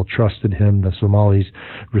statesman. People trusted him. The Somalis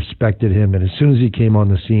respected him. And as soon as he came on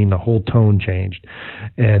the scene, the whole tone changed.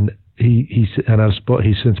 And he's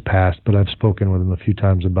since passed, but I've spoken with him a few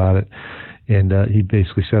times about it. And he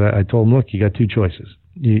basically said, I told him, look, you got two choices.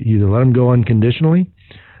 You either let him go unconditionally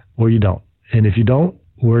or you don't. And if you don't,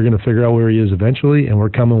 we're going to figure out where he is eventually, and we're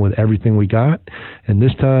coming with everything we got. And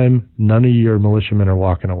this time, none of your militiamen are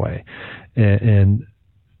walking away. And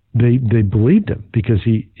they believed him because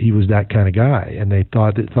he was that kind of guy, and they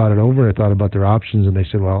thought it over, and thought about their options, and they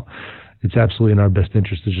said, well, it's absolutely in our best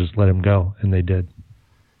interest to just let him go, and they did.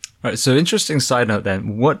 All right, so interesting side note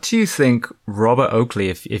then. What do you think Robert Oakley,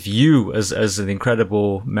 if you, as an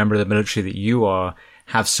incredible member of the military that you are,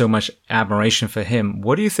 have so much admiration for him,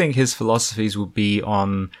 what do you think his philosophies would be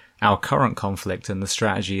on our current conflict and the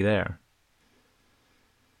strategy there?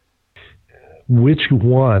 Which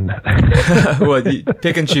one? Well,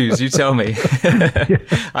 pick and choose. You tell me.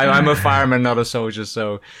 I'm a fireman, not a soldier,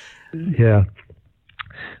 so. Yeah.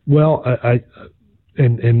 Well,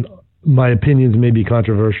 and my opinions may be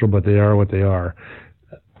controversial, but they are what they are.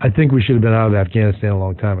 I think we should have been out of Afghanistan a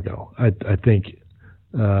long time ago. I think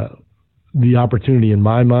the opportunity in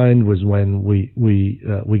my mind was when we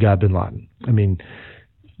got bin Laden. I mean,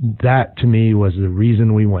 that to me was the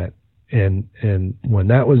reason we went. And when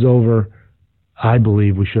that was over, I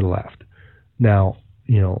believe we should have left. Now,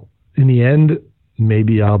 in the end,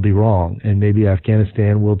 maybe I'll be wrong, and maybe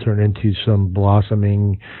Afghanistan will turn into some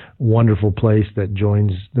blossoming, wonderful place that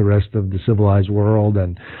joins the rest of the civilized world,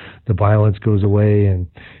 and the violence goes away, and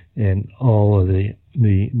all of the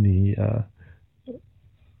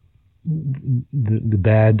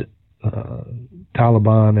bad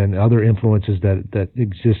Taliban and other influences that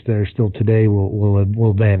exist there still today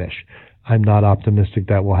will vanish. I'm not optimistic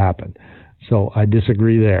that will happen. So I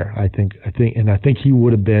disagree there. I think he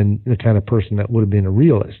would have been the kind of person that would have been a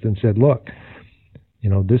realist and said, look,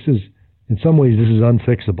 this is, in some ways, this is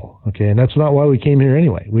unfixable. Okay. And that's not why we came here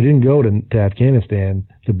anyway. We didn't go to Afghanistan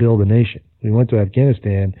to build a nation. We went to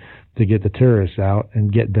Afghanistan to get the terrorists out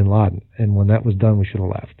and get bin Laden. And when that was done, we should have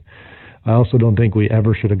left. I also don't think we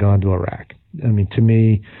ever should have gone to Iraq. I mean, to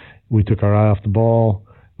me, we took our eye off the ball.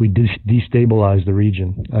 We destabilized the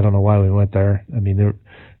region. I don't know why we went there. I mean,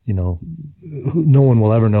 no one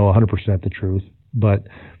will ever know 100% the truth, but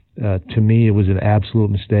to me, it was an absolute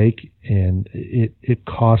mistake, and it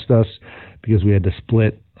cost us because we had to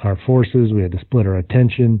split our forces, we had to split our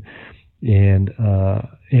attention, and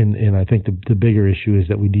I think the bigger issue is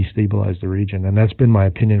that we destabilized the region, and that's been my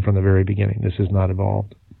opinion from the very beginning. This has not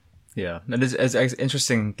evolved. Yeah, and it's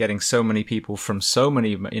interesting getting so many people from so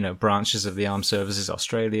many branches of the armed services,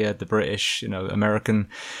 Australia, the British, American.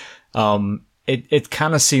 It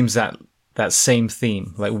kind of seems that same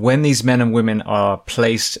theme, like when these men and women are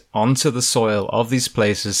placed onto the soil of these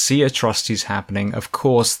places, see atrocities happening, of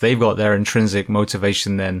course they've got their intrinsic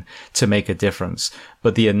motivation then to make a difference.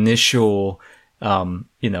 But the initial,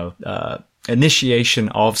 initiation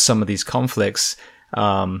of some of these conflicts,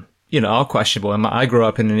 are questionable. And I grew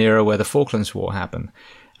up in an era where the Falklands War happened.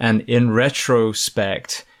 And in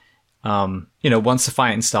retrospect, once the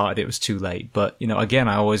fighting started, it was too late. But, again,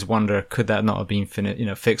 I always wonder, could that not have been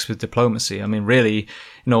fixed with diplomacy? I mean, really,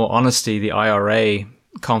 in all honesty, the IRA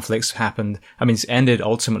conflicts happened. I mean, it's ended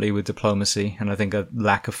ultimately with diplomacy. And I think a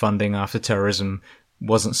lack of funding after terrorism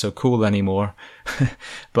wasn't so cool anymore.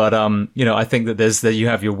 But, I think that you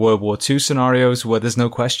have your World War II scenarios where there's no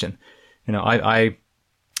question. I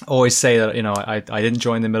always say that, I didn't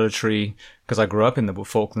join the military because I grew up in the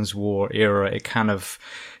Falklands War era. It kind of,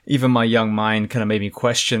 even my young mind kind of made me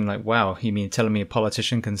question, like, wow, you mean telling me a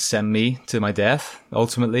politician can send me to my death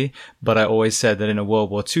ultimately? But I always said that in a World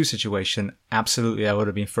War II situation, absolutely I would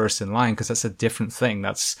have been first in line, because that's a different thing.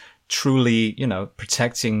 That's truly,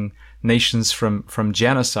 protecting nations from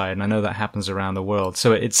genocide. And I know that happens around the world.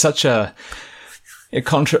 So it's such a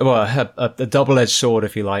double-edged sword,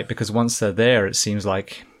 if you like, because once they're there, it seems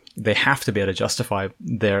like they have to be able to justify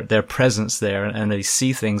their presence there, and they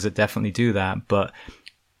see things that definitely do that. But,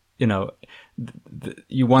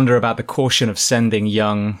 you wonder about the caution of sending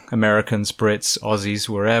young Americans, Brits, Aussies,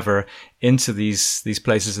 wherever, into these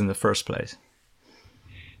places in the first place.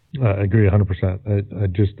 I agree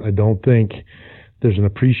 100%. I don't think there's an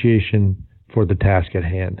appreciation for the task at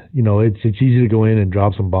hand. It's easy to go in and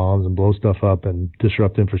drop some bombs and blow stuff up and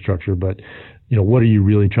disrupt infrastructure, but what are you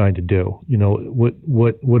really trying to do?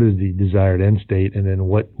 What is the desired end state, and then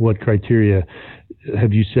what criteria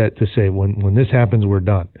have you set to say when this happens, we're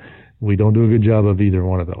done? We don't do a good job of either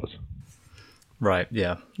one of those. Right.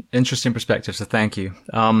 Yeah. Interesting perspective. So thank you.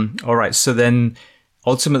 All right. So then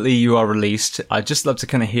ultimately you are released. I'd just love to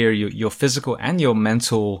kind of hear your physical and your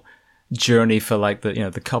mental journey for like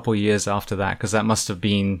the couple years after that, because that must have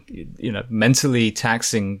been mentally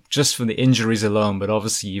taxing just from the injuries alone. But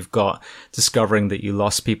obviously you've got discovering that you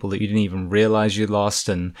lost people that you didn't even realize you lost,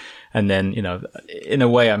 and then in a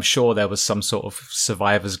way I'm sure there was some sort of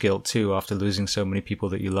survivor's guilt too after losing so many people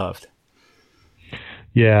that you loved.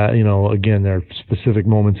 Yeah, again, there are specific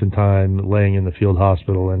moments in time laying in the field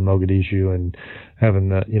hospital in Mogadishu and having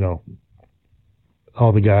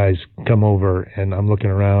all the guys come over, and I'm looking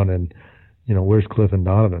around, and where's Cliff and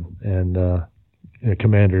Donovan? And the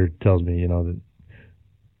commander tells me, that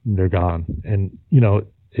they're gone, and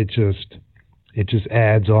it just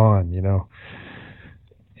adds on,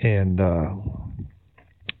 and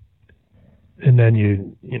then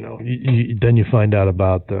you find out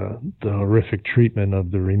about the horrific treatment of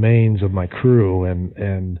the remains of my crew,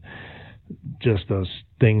 and just those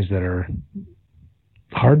things that are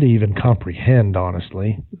hard to even comprehend,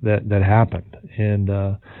 honestly, that happened. And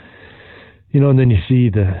and then you see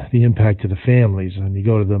the impact to the families, and you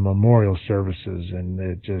go to the memorial services, and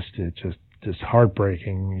it just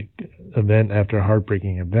heartbreaking event after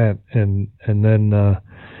heartbreaking event. And then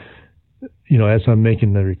as I'm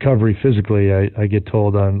making the recovery physically, I get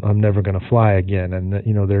told I'm never going to fly again, and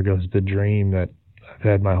there goes the dream that I've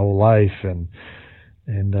had my whole life, and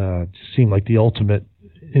it seemed like the ultimate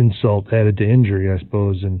insult added to injury, I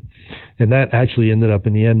suppose, and that actually ended up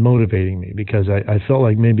in the end motivating me, because I felt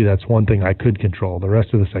like maybe that's one thing I could control. The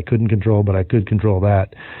rest of this I couldn't control, but I could control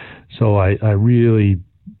that. So I really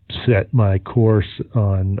set my course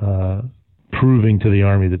on proving to the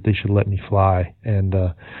Army that they should let me fly, and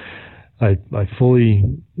I fully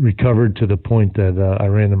recovered to the point that I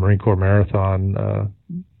ran the Marine Corps Marathon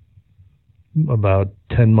about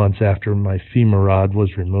 10 months after my femur rod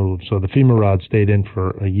was removed. So the femur rod stayed in for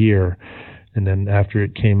a year, and then after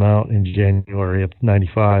it came out in January of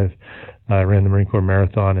 '95, I ran the Marine Corps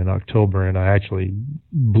Marathon in October, and I actually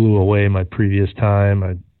blew away my previous time.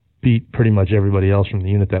 I beat pretty much everybody else from the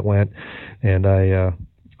unit that went, and I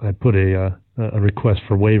put a request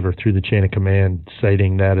for waiver through the chain of command,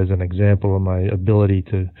 citing that as an example of my ability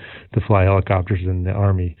to fly helicopters in the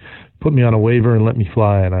Army. Put me on a waiver and let me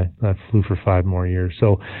fly, and I flew for 5 more years.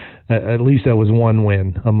 So at least that was one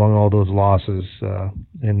win among all those losses,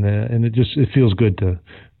 and it feels good to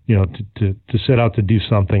set out to do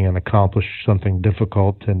something and accomplish something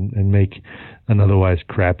difficult and make an otherwise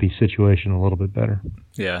crappy situation a little bit better.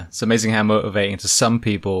 Yeah, it's amazing how motivating to some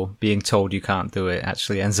people being told you can't do it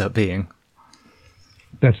actually ends up being.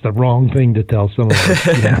 That's the wrong thing to tell someone.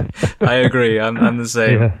 Yeah. I agree. I'm the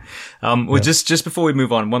same. Yeah. Just before we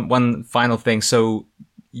move on, one final thing. So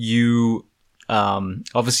you,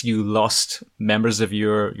 obviously you lost members of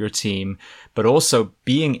your team, but also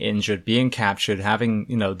being injured, being captured, having,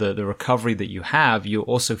 the recovery that you have, you're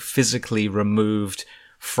also physically removed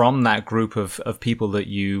from that group of people that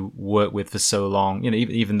you worked with for so long,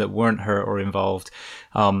 even that weren't hurt or involved.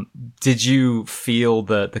 Did you feel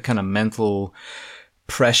the kind of mental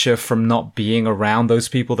pressure from not being around those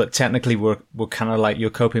people that technically were kind of like your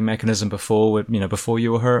coping mechanism before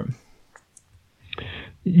you were hurt?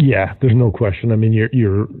 Yeah, there's no question. I mean,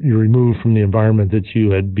 you're removed from the environment that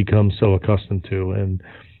you had become so accustomed to, and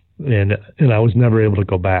I was never able to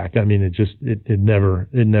go back. I mean, it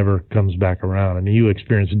never comes back around. I mean, you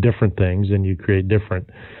experience different things and you create different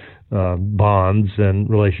bonds and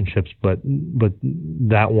relationships, but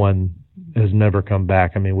that one has never come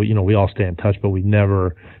back. I mean, we all stay in touch, but we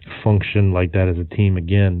never function like that as a team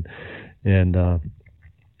again. And I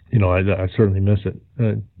certainly miss it.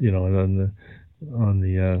 On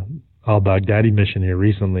the al-Baghdadi mission here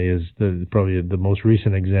recently is probably the most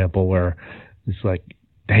recent example where it's like,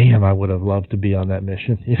 damn, I would have loved to be on that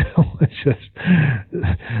mission.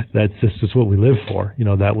 That's just what we live for.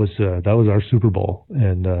 That was our Super Bowl,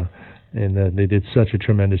 and they did such a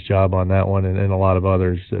tremendous job on that one, and a lot of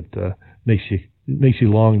others that makes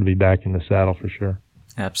you long to be back in the saddle for sure.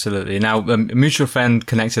 Absolutely. Now, a mutual friend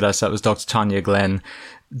connected us. That was Dr. Tanya Glenn.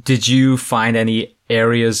 Did you find any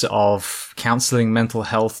areas of counseling, mental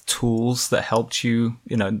health tools that helped you,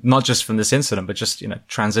 not just from this incident, but just,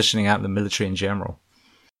 transitioning out of the military in general?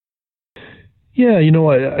 Yeah,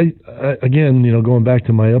 I again, going back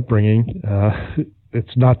to my upbringing,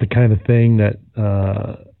 it's not the kind of thing that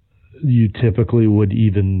you typically would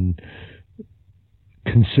even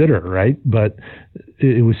consider, right? But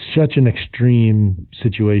it was such an extreme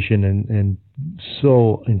situation and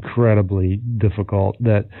so incredibly difficult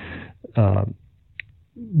that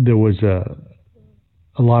there was a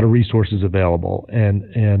lot of resources available,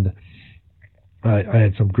 and I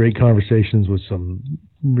had some great conversations with some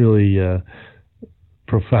really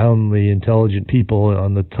profoundly intelligent people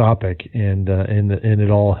on the topic, and it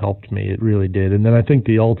all helped me. It really did. And then I think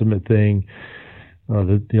the ultimate thing,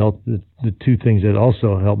 the two things that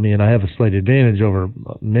also helped me, and I have a slight advantage over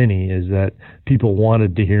many, is that people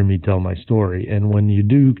wanted to hear me tell my story. And when you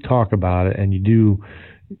do talk about it, and you do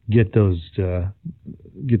get those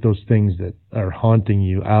things that are haunting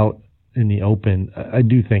you out in the open, I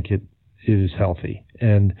do think it is healthy.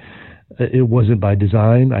 And it wasn't by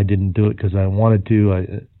design. I didn't do it because I wanted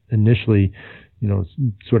to. Initially,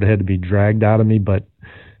 sort of had to be dragged out of me, but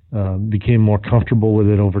became more comfortable with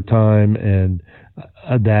it over time. And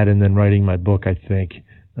that, and then writing my book, I think,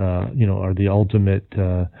 are the ultimate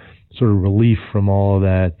sort of relief from all of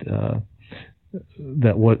that,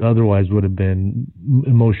 that what otherwise would have been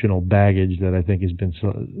emotional baggage that I think has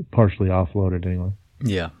been partially offloaded anyway.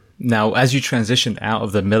 Yeah. Now, as you transitioned out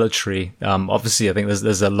of the military, obviously, I think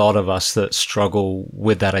there's a lot of us that struggle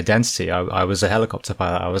with that identity. I was a helicopter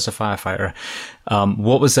pilot. I was a firefighter.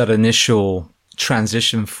 What was that initial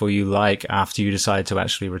transition for you like after you decided to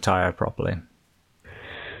actually retire properly?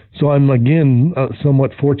 So I'm, again,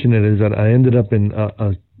 somewhat fortunate is that I ended up in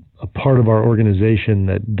a part of our organization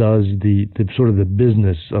that does the sort of the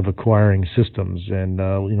business of acquiring systems. And,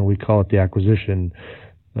 we call it the acquisition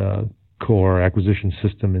core acquisition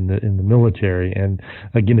system in the military. And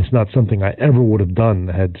again, it's not something I ever would have done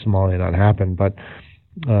had Somalia not happened, but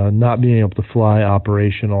not being able to fly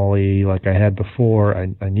operationally like I had before,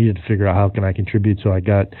 I needed to figure out how can I contribute. So I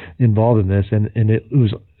got involved in this, and it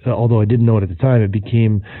was, although I didn't know it at the time, it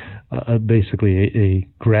became basically a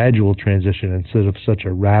gradual transition instead of such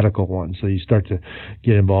a radical one. So you start to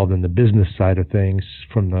get involved in the business side of things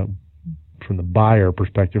from the buyer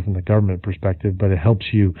perspective, from the government perspective, but it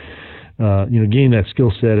helps you gain that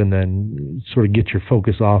skill set and then sort of get your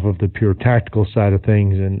focus off of the pure tactical side of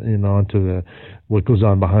things and onto what goes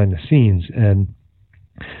on behind the scenes. And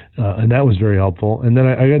that was very helpful. And then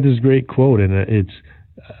I got this great quote, and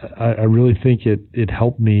I really think it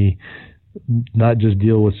helped me not just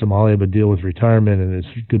deal with Somalia, but deal with retirement. And this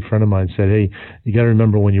good friend of mine said, hey, you got to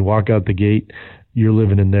remember when you walk out the gate, you're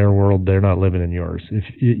living in their world. They're not living in yours. If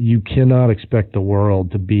you cannot expect the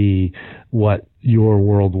world to be what your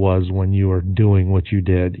world was when you were doing what you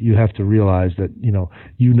did. You have to realize that,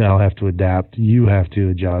 you now have to adapt. You have to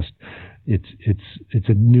adjust. It's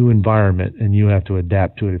a new environment, and you have to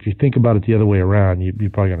adapt to it. If you think about it the other way around, you're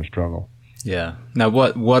probably going to struggle. Yeah. Now,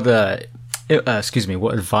 what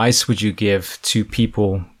advice would you give to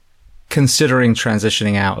people considering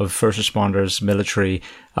transitioning out of first responders, military,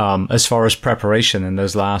 as far as preparation in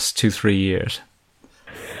those last 2-3 years?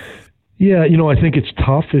 Yeah, I think it's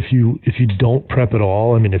tough if you don't prep at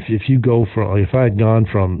all. I mean, if I had gone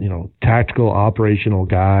from, tactical operational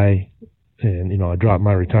guy and, I dropped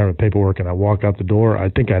my retirement paperwork and I walked out the door, I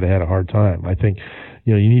think I'd have had a hard time. I think,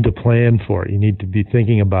 you need to plan for it. You need to be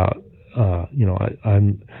thinking about, I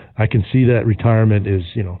can see that retirement is,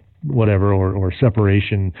 whatever, or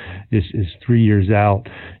separation is 3 years out.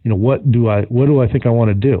 What do I think I want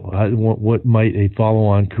to do? What might a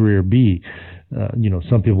follow-on career be?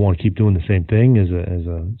 Some people want to keep doing the same thing as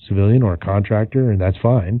a civilian or a contractor, and that's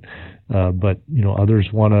fine. But others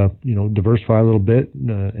want to, diversify a little bit,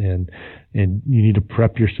 and you need to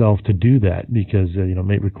prep yourself to do that because, it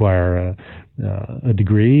may require a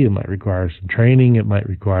degree. It might require some training. It might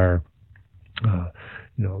require,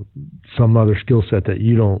 some other skill set that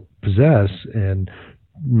you don't possess, and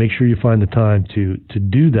make sure you find the time to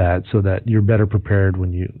do that so that you're better prepared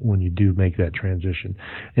when you do make that transition.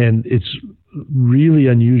 And it's really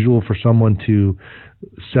unusual for someone to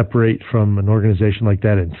separate from an organization like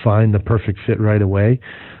that and find the perfect fit right away.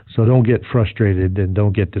 So don't get frustrated and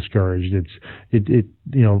don't get discouraged.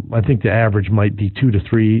 I think the average might be 2 to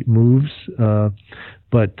 3 moves,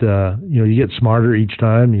 but you get smarter each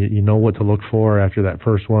time. You know what to look for after that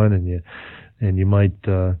first one, and you might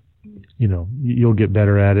you'll get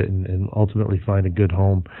better at it and ultimately find a good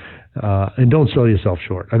home. And don't sell yourself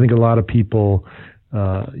short. I think a lot of people,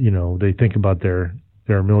 they think about their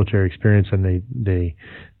military experience and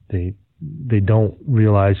they don't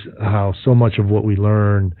realize how so much of what we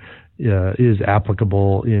learn is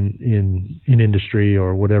applicable in industry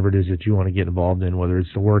or whatever it is that you want to get involved in, whether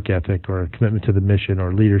it's the work ethic or a commitment to the mission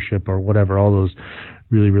or leadership or whatever, all those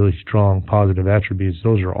really, really strong positive attributes.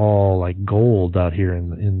 Those are all like gold out here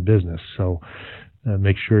in business. So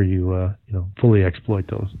make sure you fully exploit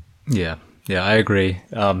those. Yeah, I agree.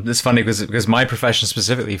 It's funny because my profession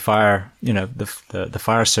specifically, fire, the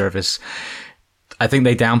fire service, I think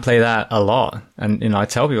they downplay that a lot. And I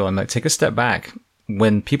tell people, I'm like, take a step back.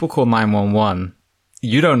 When people call 911,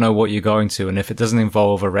 you don't know what you're going to, and if it doesn't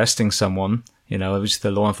involve arresting someone, which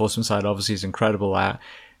the law enforcement side obviously is incredible at,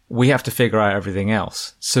 we have to figure out everything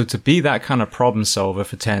else. So to be that kind of problem solver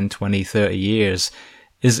for 10, 20, 30 years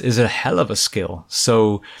is a hell of a skill.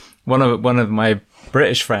 So one of my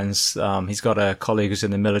British friends, he's got a colleague who's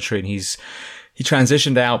in the military, and he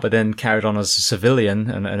transitioned out, but then carried on as a civilian,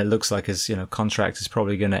 and it looks like his contract is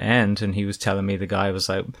probably going to end. And he was telling me, the guy was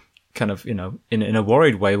like, kind of in a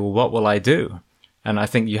worried way, well, what will I do? And I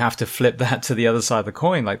think you have to flip that to the other side of the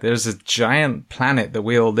coin. Like, there's a giant planet that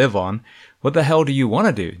we all live on. what the hell do you want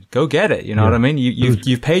to do? Go get it. You know what I mean?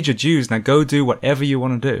 You've paid your dues. Now go do whatever you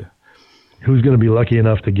want to do. Who's going to be lucky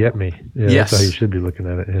enough to get me? Yeah, yes. That's how you should be looking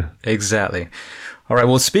at it. Yeah. Exactly. All right.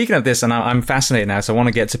 Well, speaking of this, and I'm fascinated now, so I want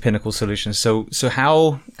to get to Pinnacle Solutions. So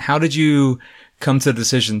how did you come to the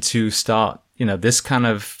decision to start, this kind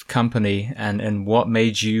of company, and what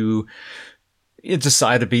made you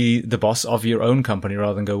decide to be the boss of your own company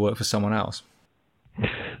rather than go work for someone else?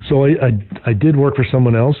 So I did work for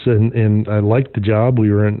someone else, and I liked the job. We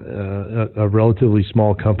were in a relatively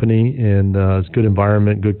small company, and it's good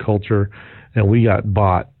environment, good culture, and we got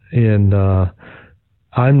bought. And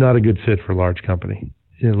I'm not a good fit for large company.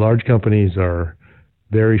 Large companies are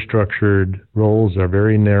very structured. Roles are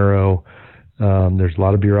very narrow. There's a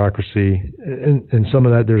lot of bureaucracy, and some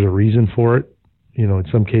of that, there's a reason for it. In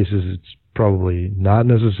some cases, it's probably not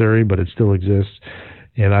necessary, but it still exists.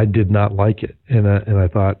 And I did not like it. And I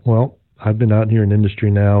thought, well, I've been out here in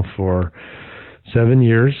industry now for 7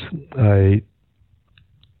 years. I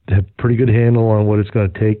have a pretty good handle on what it's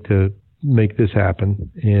going to take to make this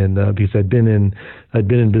happen. And because I'd been in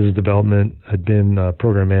business development, I'd been a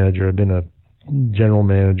program manager, I'd been a general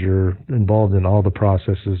manager, involved in all the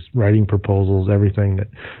processes, writing proposals, everything that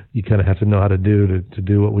you kind of have to know how to do to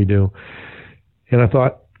do what we do. And I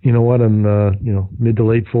thought, you know what, I'm, mid to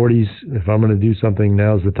late 40s. If I'm going to do something,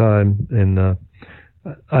 now's the time. And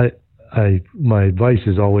my advice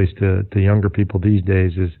is always to younger people these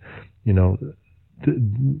days is,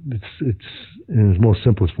 it's in its most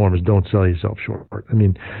simplest form is don't sell yourself short. I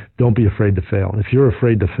mean, don't be afraid to fail. If you're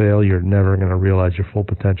afraid to fail, you're never going to realize your full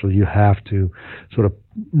potential. You have to sort of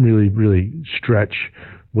really, really stretch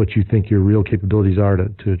what you think your real capabilities are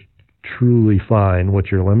to truly find what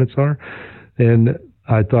your limits are. And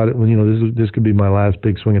I thought, this could be my last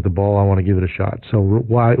big swing at the ball. I want to give it a shot. So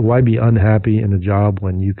why be unhappy in a job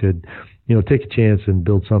when you could, take a chance and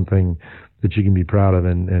build something that you can be proud of?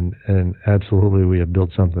 And absolutely, we have built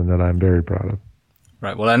something that I'm very proud of.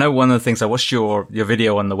 Right. Well, I know one of the things, I watched your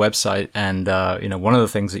video on the website, and one of the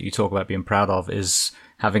things that you talk about being proud of is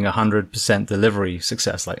having 100% delivery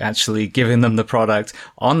success, like actually giving them the product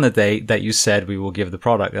on the date that you said we will give the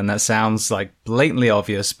product. And that sounds like blatantly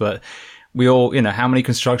obvious, but we all, how many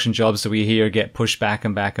construction jobs do we hear get pushed back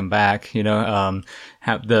and back and back?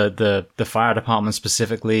 Have the fire department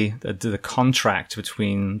specifically, the contract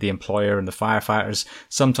between the employer and the firefighters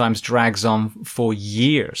sometimes drags on for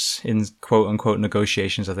years in quote unquote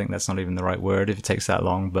negotiations. I think that's not even the right word if it takes that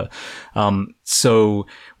long. But, so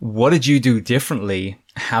what did you do differently,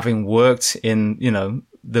 having worked in,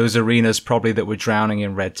 those arenas probably that were drowning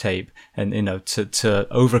in red tape, and, to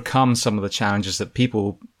overcome some of the challenges that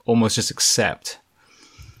people almost just accept?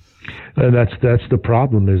 And that's the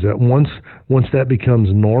problem, is that once that becomes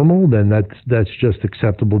normal, then that's just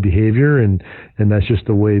acceptable behavior, and that's just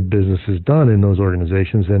the way business is done in those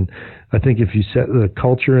organizations. And I think if you set the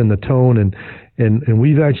culture and the tone, and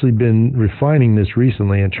we've actually been refining this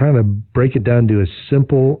recently and trying to break it down to as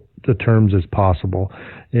simple the terms as possible.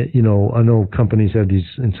 I know companies have these,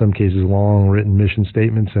 in some cases, long written mission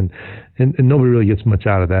statements, and nobody really gets much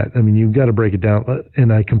out of that. I mean, you've got to break it down.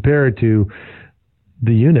 And I compare it to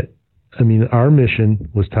the unit. I mean, our mission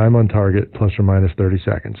was time on target plus or minus 30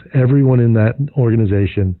 seconds. Everyone in that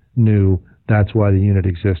organization knew that's why the unit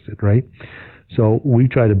existed, right? So we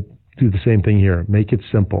try to do the same thing here. Make it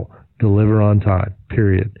simple. Deliver on time,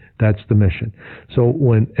 period. That's the mission. So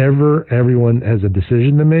whenever everyone has a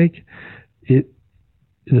decision to make,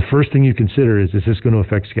 the first thing you consider is this going to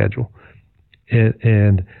affect schedule?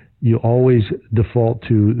 And you always default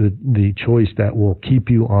to the choice that will keep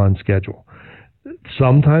you on schedule.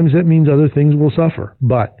 Sometimes that means other things will suffer,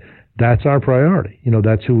 but that's our priority.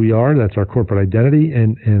 That's who we are. That's our corporate identity.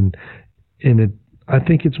 And I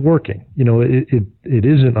think it's working. It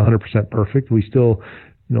isn't 100% perfect. We still,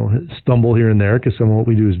 stumble here and there because some of what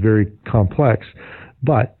we do is very complex,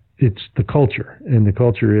 but it's the culture, and the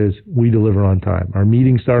culture is we deliver on time. Our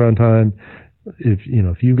meetings start on time.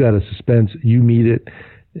 If you've got a suspense, you meet it.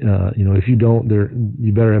 If you don't,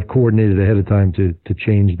 you better have coordinated ahead of time to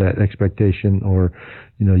change that expectation, or,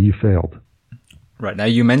 you failed. Right. Now,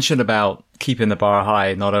 you mentioned about keeping the bar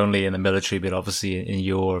high, not only in the military, but obviously in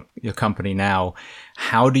your company now.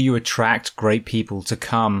 How do you attract great people to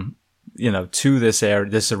come, to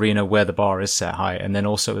this arena where the bar is set high? And then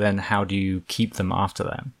also how do you keep them after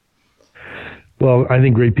that? Well, I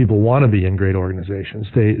think great people want to be in great organizations.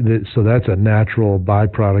 So that's a natural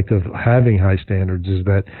byproduct of having high standards, is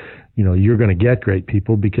that, you're going to get great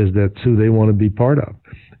people because that's who they want to be part of.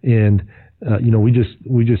 And,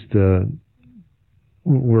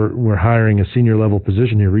 we're hiring a senior level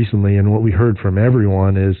position here recently. And what we heard from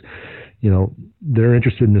everyone is, they're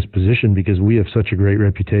interested in this position because we have such a great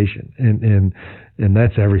reputation, and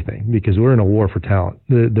that's everything, because we're in a war for talent.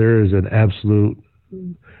 There is an absolute,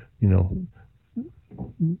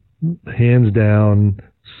 hands down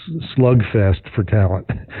slugfest for talent.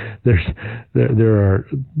 There are,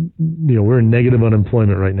 we're in negative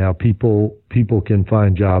unemployment right now. People can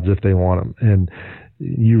find jobs if they want them, and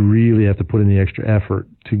you really have to put in the extra effort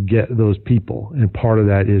to get those people. And part of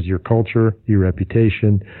that is your culture, your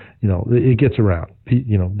reputation. It gets around.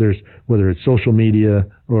 There's, whether it's social media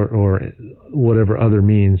or whatever other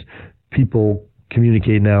means, people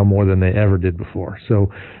communicate now more than they ever did before.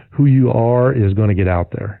 So who you are is going to get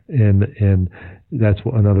out there, and that's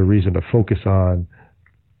another reason to focus on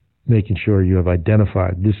making sure you have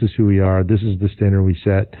identified, this is who we are, this is the standard we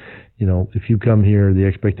set. If you come here, the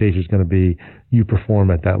expectation is going to be you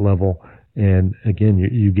perform at that level. And again,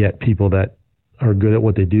 you get people that are good at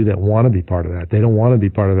what they do that want to be part of that. They don't want to be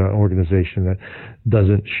part of an organization that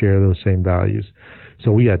doesn't share those same values.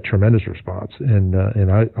 So we got tremendous response, and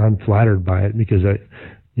I'm flattered by it, because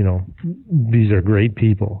these are great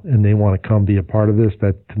people and they want to come be a part of this.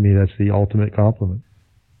 That, to me, that's the ultimate compliment.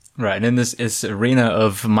 Right. And in this arena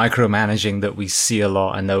of micromanaging that we see a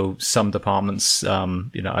lot, I know some departments,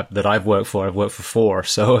 that I've worked for 4.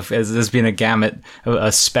 So there's been a gamut,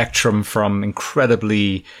 a spectrum from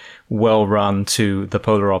incredibly well run to the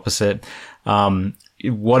polar opposite.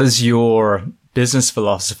 What is your business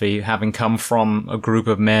philosophy, having come from a group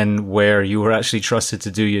of men where you were actually trusted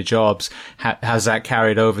to do your jobs? Has that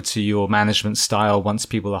carried over to your management style once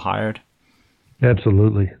people are hired?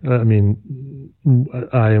 Absolutely. I mean,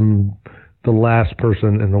 I am the last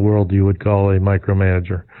person in the world you would call a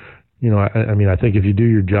micromanager. I think if you do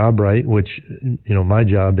your job right, which, my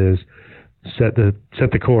job is set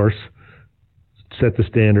the course, set the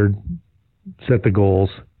standard, set the goals,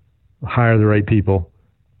 hire the right people,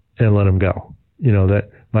 and let them go. That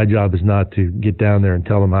my job is not to get down there and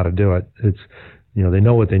tell them how to do it. It's, they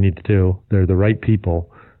know what they need to do. They're the right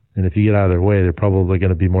people. And if you get out of their way, they're probably going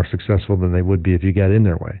to be more successful than they would be if you got in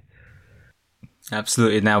their way.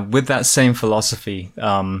 Absolutely. Now, with that same philosophy,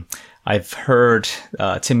 I've heard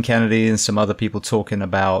Tim Kennedy and some other people talking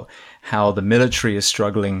about how the military is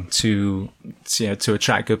struggling to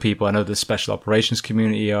attract good people. I know the special operations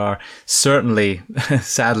community are certainly,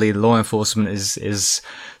 sadly, law enforcement is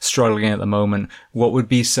struggling at the moment. What would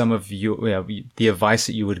be some of the advice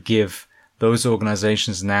that you would give those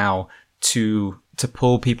organizations now to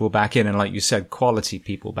pull people back in, and, like you said, quality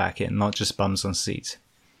people back in, not just bums on seats?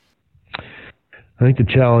 I think the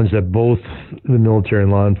challenge that both the military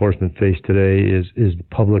and law enforcement face today is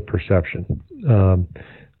public perception, and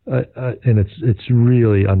it's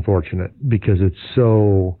really unfortunate, because it's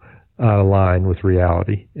so out of line with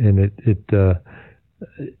reality, and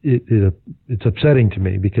it's upsetting to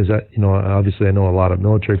me, because obviously I know a lot of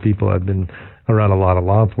military people. I've been around a lot of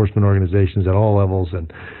law enforcement organizations at all levels,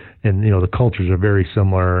 and the cultures are very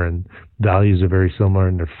similar and values are very similar,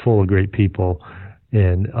 and they're full of great people.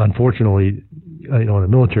 And unfortunately, on the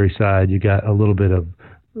military side, you got a little bit of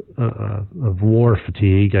war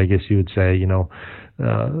fatigue, I guess you would say.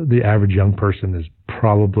 The average young person is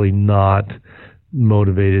probably not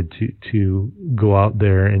motivated to go out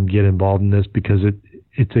there and get involved in this, because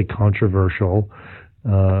it's a controversial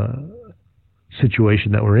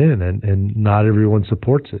situation that we're in, and not everyone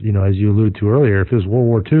supports it. As you alluded to earlier, if it was World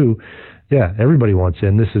War II, yeah, everybody wants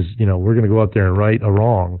in. This is, we're going to go out there and right a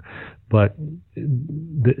wrong, but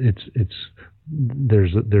there's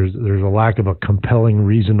a lack of a compelling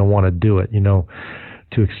reason to want to do it.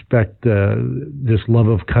 To expect this love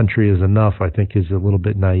of country is enough, I think, is a little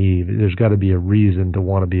bit naive. There's got to be a reason to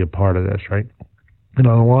want to be a part of this, right? And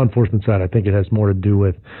on the law enforcement side, I think it has more to do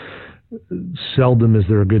with, seldom is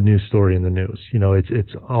there a good news story in the news.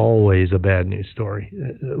 It's always a bad news story,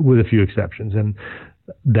 with a few exceptions. And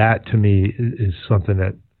that, to me, is something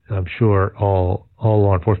that I'm sure all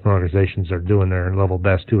law enforcement organizations are doing their level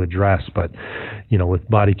best to address. But, with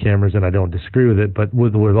body cameras, and I don't disagree with it, but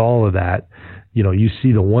with all of that, you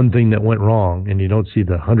see the one thing that went wrong, and you don't see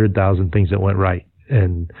the 100,000 things that went right.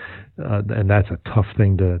 And that's a tough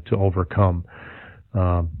thing to overcome.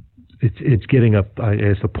 It's getting I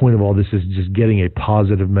guess the point of all this is just getting a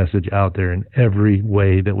positive message out there in every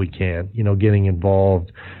way that we can. Getting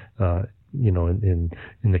involved, in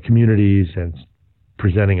the communities, and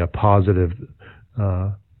presenting a positive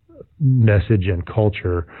message and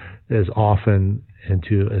culture as often and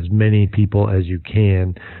to as many people as you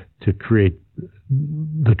can, to create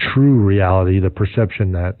the true reality, the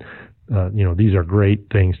perception that these are great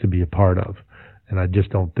things to be a part of. And I just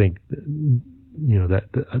don't think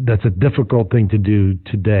that's a difficult thing to do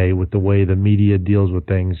today with the way the media deals with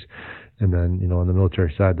things, And then, on the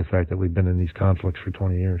military side, the fact that we've been in these conflicts for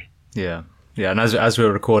 20 years. Yeah. Yeah, and as we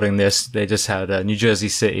were recording this, they just had New Jersey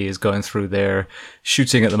City is going through their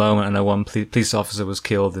shooting at the moment, and one police officer was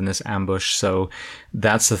killed in this ambush. So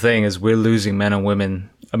that's the thing, is we're losing men and women,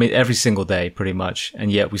 I mean, every single day pretty much,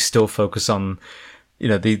 and yet we still focus on,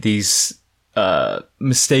 these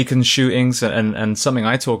mistaken shootings, and something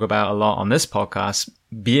I talk about a lot on this podcast,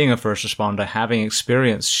 being a first responder, having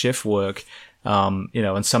experienced shift work,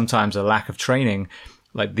 and sometimes a lack of training.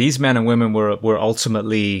 Like, these men and women were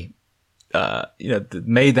ultimately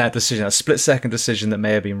made that decision, a split-second decision that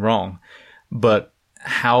may have been wrong. But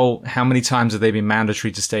how many times have they been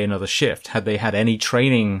mandatory to stay another shift? Had they had any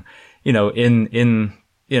training, in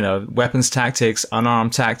weapons tactics,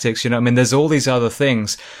 unarmed tactics? There's all these other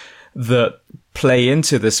things that play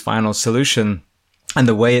into this final solution. And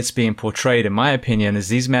the way it's being portrayed, in my opinion, is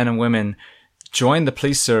these men and women joined the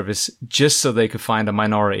police service just so they could find a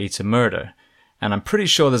minority to murder. And I'm pretty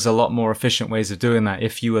sure there's a lot more efficient ways of doing that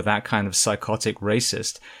if you were that kind of psychotic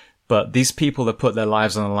racist. But these people that put their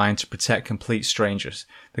lives on the line to protect complete strangers.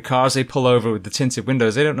 The cars they pull over with the tinted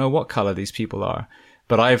windows, they don't know what color these people are.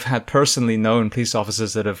 But I've had personally known police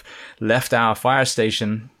officers that have left our fire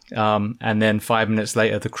station, and then 5 minutes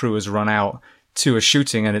later the crew has run out to a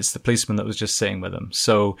shooting, and it's the policeman that was just sitting with them.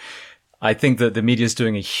 So I think that the media is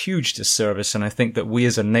doing a huge disservice, and I think that we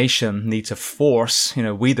as a nation need to force,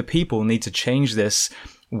 we the people need to change this,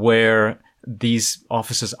 where these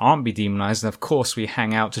officers aren't be demonized. And of course we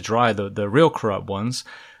hang out to dry the real corrupt ones,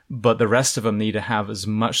 but the rest of them need to have as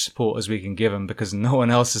much support as we can give them, because no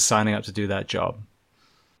one else is signing up to do that job.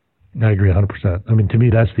 I agree 100%. I mean, to me,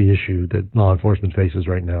 that's the issue that law enforcement faces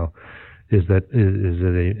right now, is that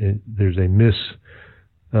there's a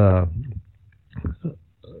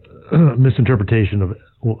misinterpretation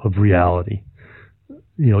of reality.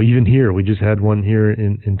 Even here, we just had one here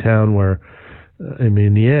in town where,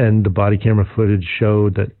 in the end, the body camera footage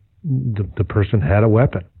showed that the person had a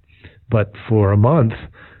weapon. But for a month,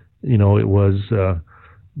 it was, a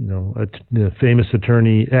famous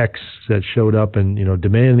attorney X that showed up and,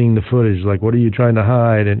 demanding the footage, like, what are you trying to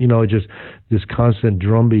hide? And, just this constant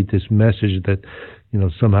drumbeat, this message that,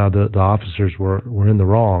 somehow the officers were in the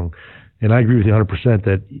wrong. And I agree with you 100%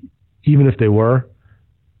 that even if they were,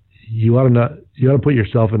 you ought to put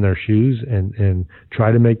yourself in their shoes and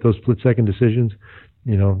try to make those split-second decisions.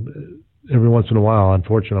 Every once in a while,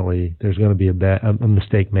 unfortunately, there's going to be a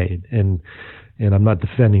mistake made, and I'm not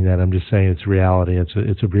defending that. I'm just saying it's reality.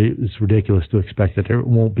 It's ridiculous to expect that there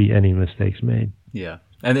won't be any mistakes made. Yeah.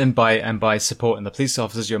 And then by supporting the police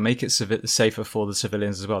officers, you'll make it safer for the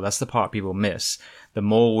civilians as well. That's the part people miss. The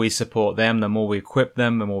more we support them, the more we equip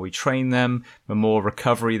them, the more we train them, the more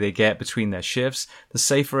recovery they get between their shifts, the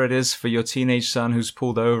safer it is for your teenage son who's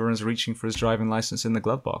pulled over and is reaching for his driving license in the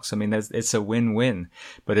glove box. It's a win-win.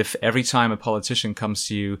 But if every time a politician comes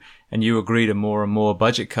to you and you agree to more and more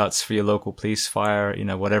budget cuts for your local police, fire,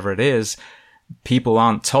 whatever it is, people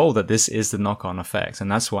aren't told that this is the knock-on effect.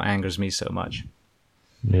 And that's what angers me so much.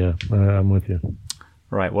 Yeah, I'm with you.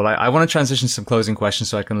 Right. Well, I want to transition to some closing questions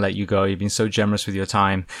so I can let you go. You've been so generous with your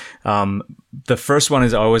time. The first one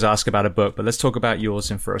is I always ask about a book, but let's talk about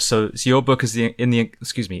yours first. So your book is In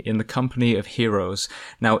the Company of Heroes.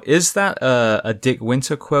 Now, is that a Dick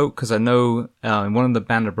Winter quote? Because I know in one of the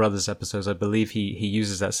Band of Brothers episodes, I believe he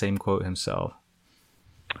uses that same quote himself.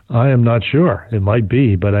 I am not sure. It might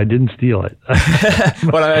be, but I didn't steal it.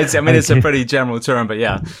 Well, it's a pretty general term, but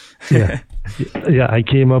yeah. Yeah, I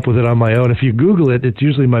came up with it on my own. If you Google it, it's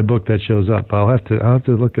usually my book that shows up. I'll have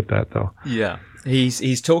to look at that though. Yeah.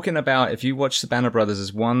 He's talking about, if you watch the Band of Brothers,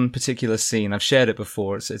 there's one particular scene. I've shared it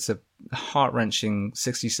before. It's a heart-wrenching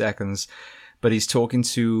 60 seconds, but he's talking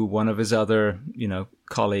to one of his other,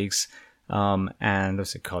 colleagues, one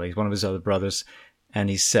of his other brothers. And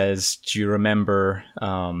he says, do you remember,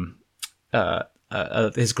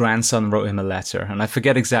 his grandson wrote him a letter, and I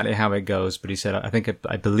forget exactly how it goes, but he said,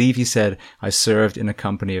 I believe he said, I served in a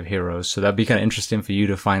company of heroes. So that'd be kind of interesting for you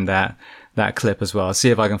to find that clip as well. I'll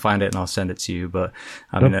see if I can find it and I'll send it to you. But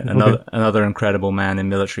another incredible man in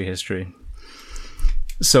military history.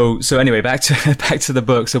 So anyway, back to the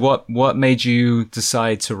book. So what made you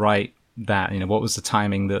decide to write that? What was the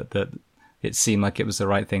timing that it seemed like it was the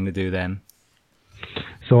right thing to do then?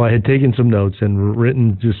 So I had taken some notes and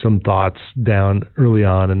written just some thoughts down early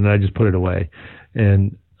on, and then I just put it away.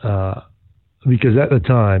 And because at the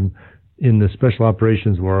time, in the special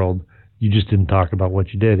operations world, you just didn't talk about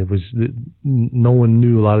what you did. No one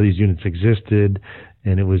knew a lot of these units existed,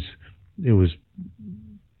 and it was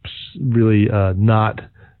really not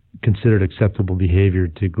considered acceptable behavior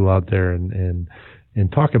to go out there and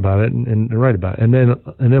and talk about it and write about it. And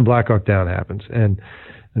then Black Hawk Down happens. And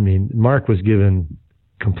I mean, Mark was given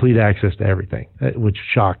complete access to everything, which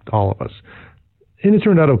shocked all of us. And it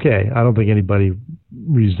turned out okay. I don't think anybody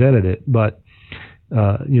resented it, but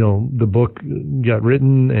the book got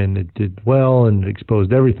written and it did well and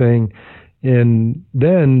exposed everything. And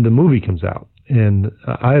then the movie comes out. And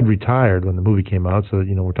I had retired when the movie came out, so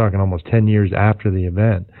we're talking almost 10 years after the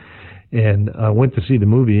event. And I went to see the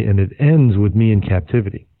movie, and it ends with me in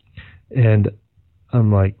captivity. And I'm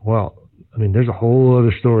like, well, I mean, there's a whole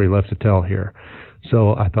other story left to tell here.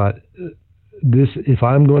 So I thought, if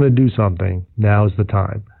I'm going to do something, now's the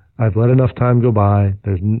time. I've let enough time go by.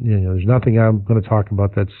 There's nothing I'm going to talk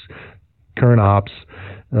about that's current ops.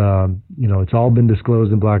 It's all been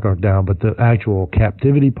disclosed in Black Hawk Down, but the actual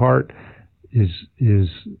captivity part is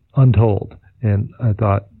untold. And I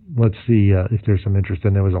thought, let's see if there's some interest,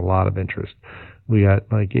 and there was a lot of interest. We got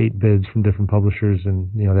like 8 bids from different publishers, and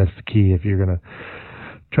that's the key if you're going to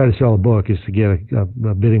try to sell a book, is to get a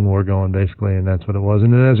bidding war going, basically, and that's what it was.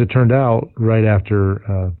 And then as it turned out, right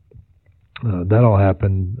after that all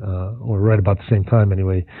happened, or right about the same time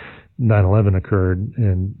anyway, 9/11 occurred,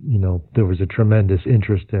 and there was a tremendous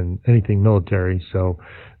interest in anything military, so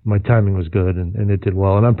my timing was good, and it did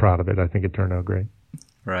well, and I'm proud of it. I think it turned out great.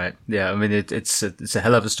 Right. Yeah. I mean, it's a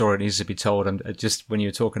hell of a story. It needs to be told. And just when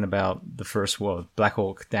you're talking about the first Black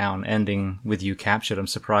Hawk Down ending with you captured, I'm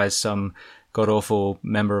surprised some god-awful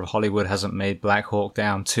member of Hollywood hasn't made Black Hawk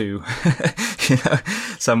Down 2,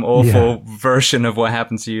 some awful version of what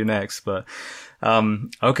happened to you next. But,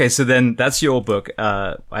 okay. So then that's your book.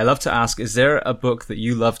 I love to ask, is there a book that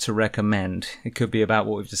you love to recommend? It could be about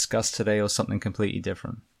what we've discussed today or something completely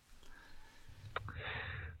different.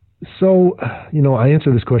 So, I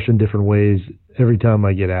answer this question different ways every time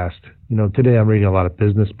I get asked. Today I'm reading a lot of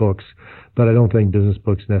business books, but I don't think business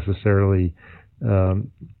books necessarily, are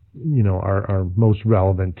most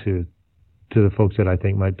relevant to the folks that I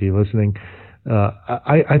think might be listening.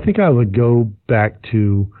 I think I would go back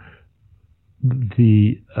to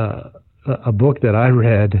a book that I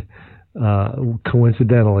read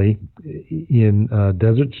coincidentally in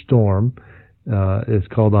Desert Storm. It's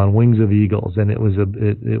called On Wings of Eagles, and it was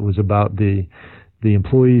about the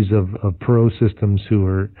employees of Perot Systems who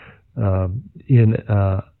were in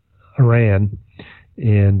Iran,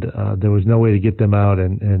 and there was no way to get them out,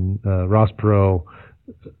 and Ross Perot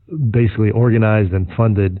basically organized and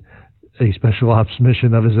funded a special ops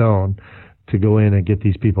mission of his own to go in and get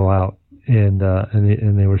these people out, and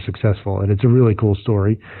they were successful, and it's a really cool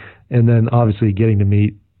story. And then obviously getting to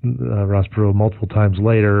meet Ross Perot multiple times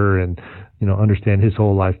later, and understand his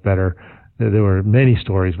whole life better. There were many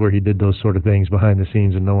stories where he did those sort of things behind the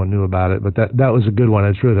scenes and no one knew about it. But that was a good one.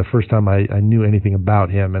 It's really the first time I knew anything about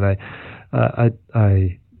him, and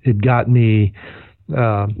it got me,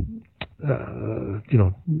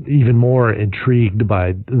 even more intrigued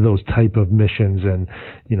by those type of missions, and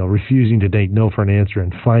refusing to take no for an answer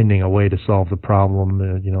and finding a way to solve the problem.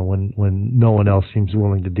 When no one else seems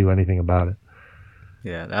willing to do anything about it.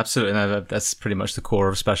 Yeah, absolutely. And that's pretty much the core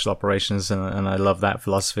of special operations. And I love that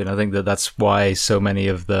philosophy. And I think that's why so many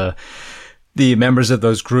of the members of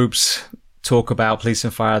those groups talk about police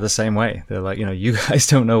and fire the same way. They're like, you guys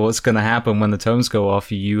don't know what's going to happen when the tones go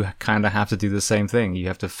off. You kind of have to do the same thing. You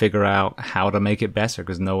have to figure out how to make it better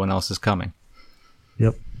because no one else is coming.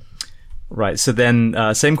 Yep. Right. So then,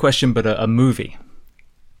 same question, but a movie.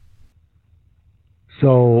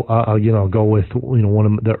 So I'll go with one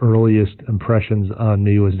of the earliest impressions on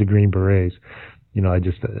me was the Green Berets. I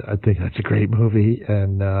think that's a great movie,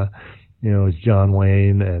 and it's John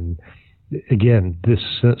Wayne, and again this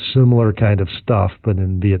similar kind of stuff, but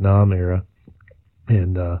in Vietnam era,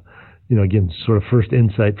 and again sort of first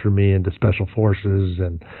insight for me into special forces,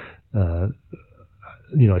 and I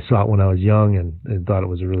saw it when I was young and thought it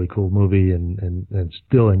was a really cool movie, and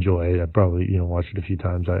still enjoy it. I probably watched it a few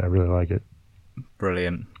times. I really like it.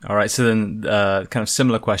 Brilliant. All right. So then, kind of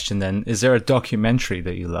similar question then. Is there a documentary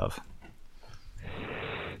that you love?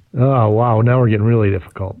 Oh, wow. Now we're getting really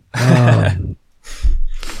difficult. I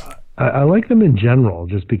like them in general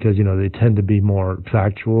just because, they tend to be more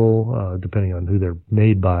factual, depending on who they're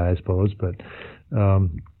made by, I suppose. But, God,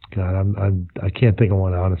 I can't think of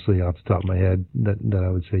one, honestly, off the top of my head that I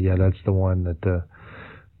would say, yeah, that's the one that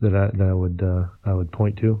I would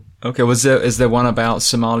point to. Okay. Is there one about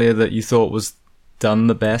Somalia that you thought was done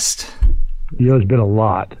the best? There's been a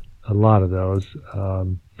lot of those.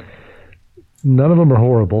 None of them are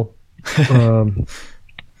horrible.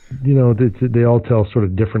 They all tell sort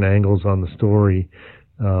of different angles on the story.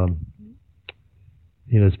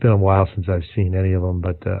 It's been a while since I've seen any of them,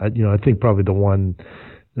 but I think probably the one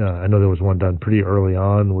I know there was one done pretty early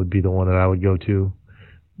on, would be the one that I would go to,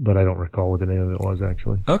 but I don't recall what the name of it was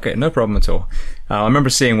actually. Okay, no problem at all. I remember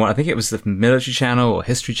seeing one, I think it was the Military Channel or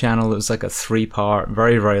History Channel. It was like a 3-part,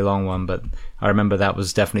 very, very long one, but I remember that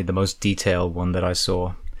was definitely the most detailed one that I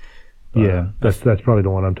saw. But, that's probably the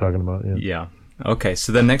one I'm talking about. Yeah. Okay,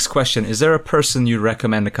 so the next question, is there a person you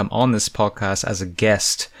recommend to come on this podcast as a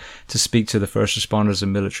guest to speak to the first responders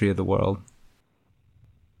and military of the world?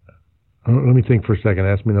 Let me think for a second.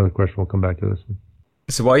 Ask me another question. We'll come back to this one.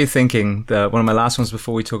 So while you're thinking, one of my last ones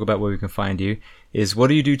before we talk about where we can find you is, what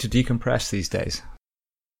do you do to decompress these days?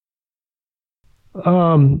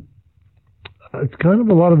 It's kind of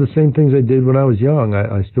a lot of the same things I did when I was young.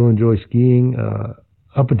 I still enjoy skiing.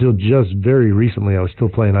 Up until just very recently, I was still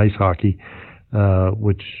playing ice hockey,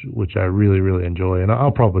 which I really, really enjoy. And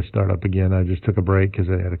I'll probably start up again. I just took a break because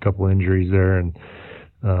I had a couple injuries there, and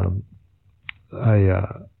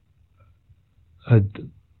I'm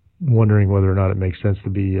wondering whether or not it makes sense to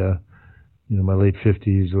be, my late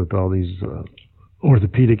 50s with all these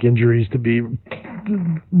orthopedic injuries to be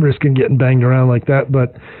risking getting banged around like that.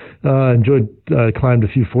 But climbed a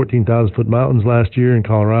few 14,000-foot mountains last year in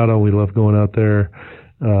Colorado. We love going out there.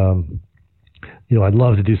 I'd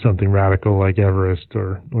love to do something radical like Everest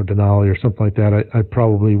or Denali or something like that. I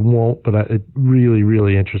probably won't, but it really,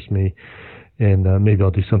 really interests me. And maybe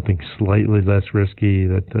I'll do something slightly less risky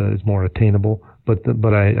that is more attainable.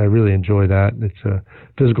 But I really enjoy that. It's a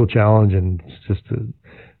physical challenge, and it's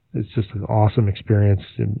just an awesome experience.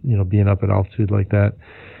 Being up at altitude like that.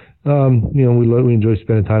 We enjoy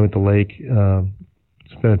spending time at the lake,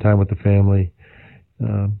 spending time with the family.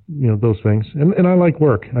 Those things. And I like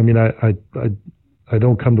work. I mean, I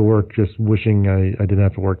don't come to work just wishing I didn't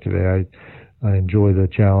have to work today. I enjoy the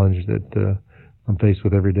challenge that I'm faced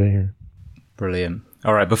with every day here. Brilliant.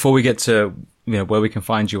 All right. Before we get to where we can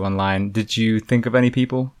find you online, did you think of any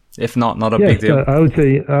people? If not a big deal. I would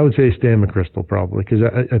say Stan McChrystal probably, because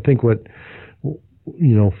I think what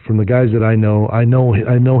from the guys that I know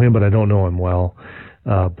him, but I don't know him well.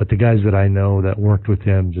 But the guys that I know that worked with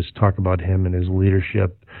him just talk about him and his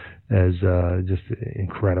leadership as just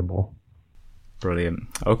incredible. Brilliant.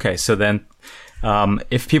 Okay, so then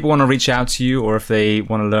if people want to reach out to you, or if they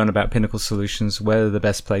want to learn about Pinnacle Solutions, where are the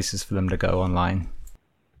best places for them to go online?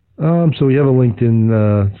 So we have a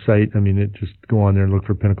LinkedIn site. I mean, just go on there and look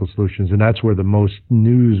for Pinnacle Solutions, and that's where the most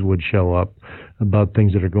news would show up about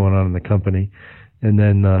things that are going on in the company. And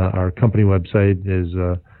then our company website is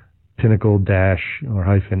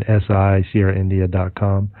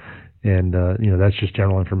pinnacle-si-sierraindia.com, and that's just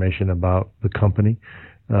general information about the company.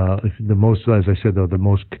 As I said though, the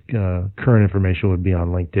most current information would be on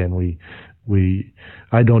LinkedIn.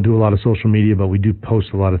 I don't do a lot of social media, but we do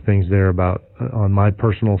post a lot of things there on my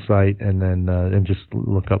personal site, and then and just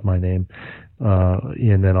look up my name,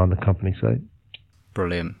 and then on the company site.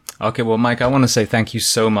 Brilliant. Okay, well, Mike, I want to say thank you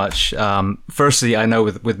so much. Firstly, I know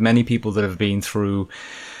with many people that have been through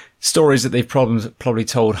stories that they've probably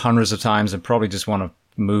told hundreds of times and probably just want to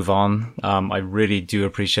move on. I really do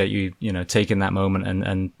appreciate you, taking that moment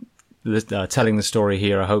and telling the story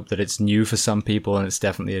here. I hope that it's new for some people and it's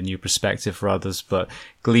definitely a new perspective for others, but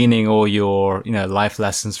gleaning all your, life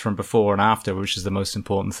lessons from before and after, which is the most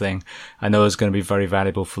important thing, I know is going to be very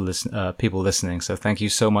valuable for people listening. So thank you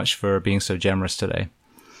so much for being so generous today.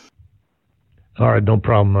 All right. No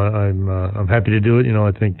problem. I'm happy to do it.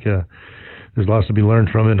 I think, there's lots to be learned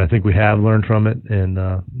from it, and I think we have learned from it, and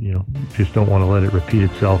just don't want to let it repeat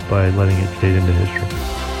itself by letting it fade into history.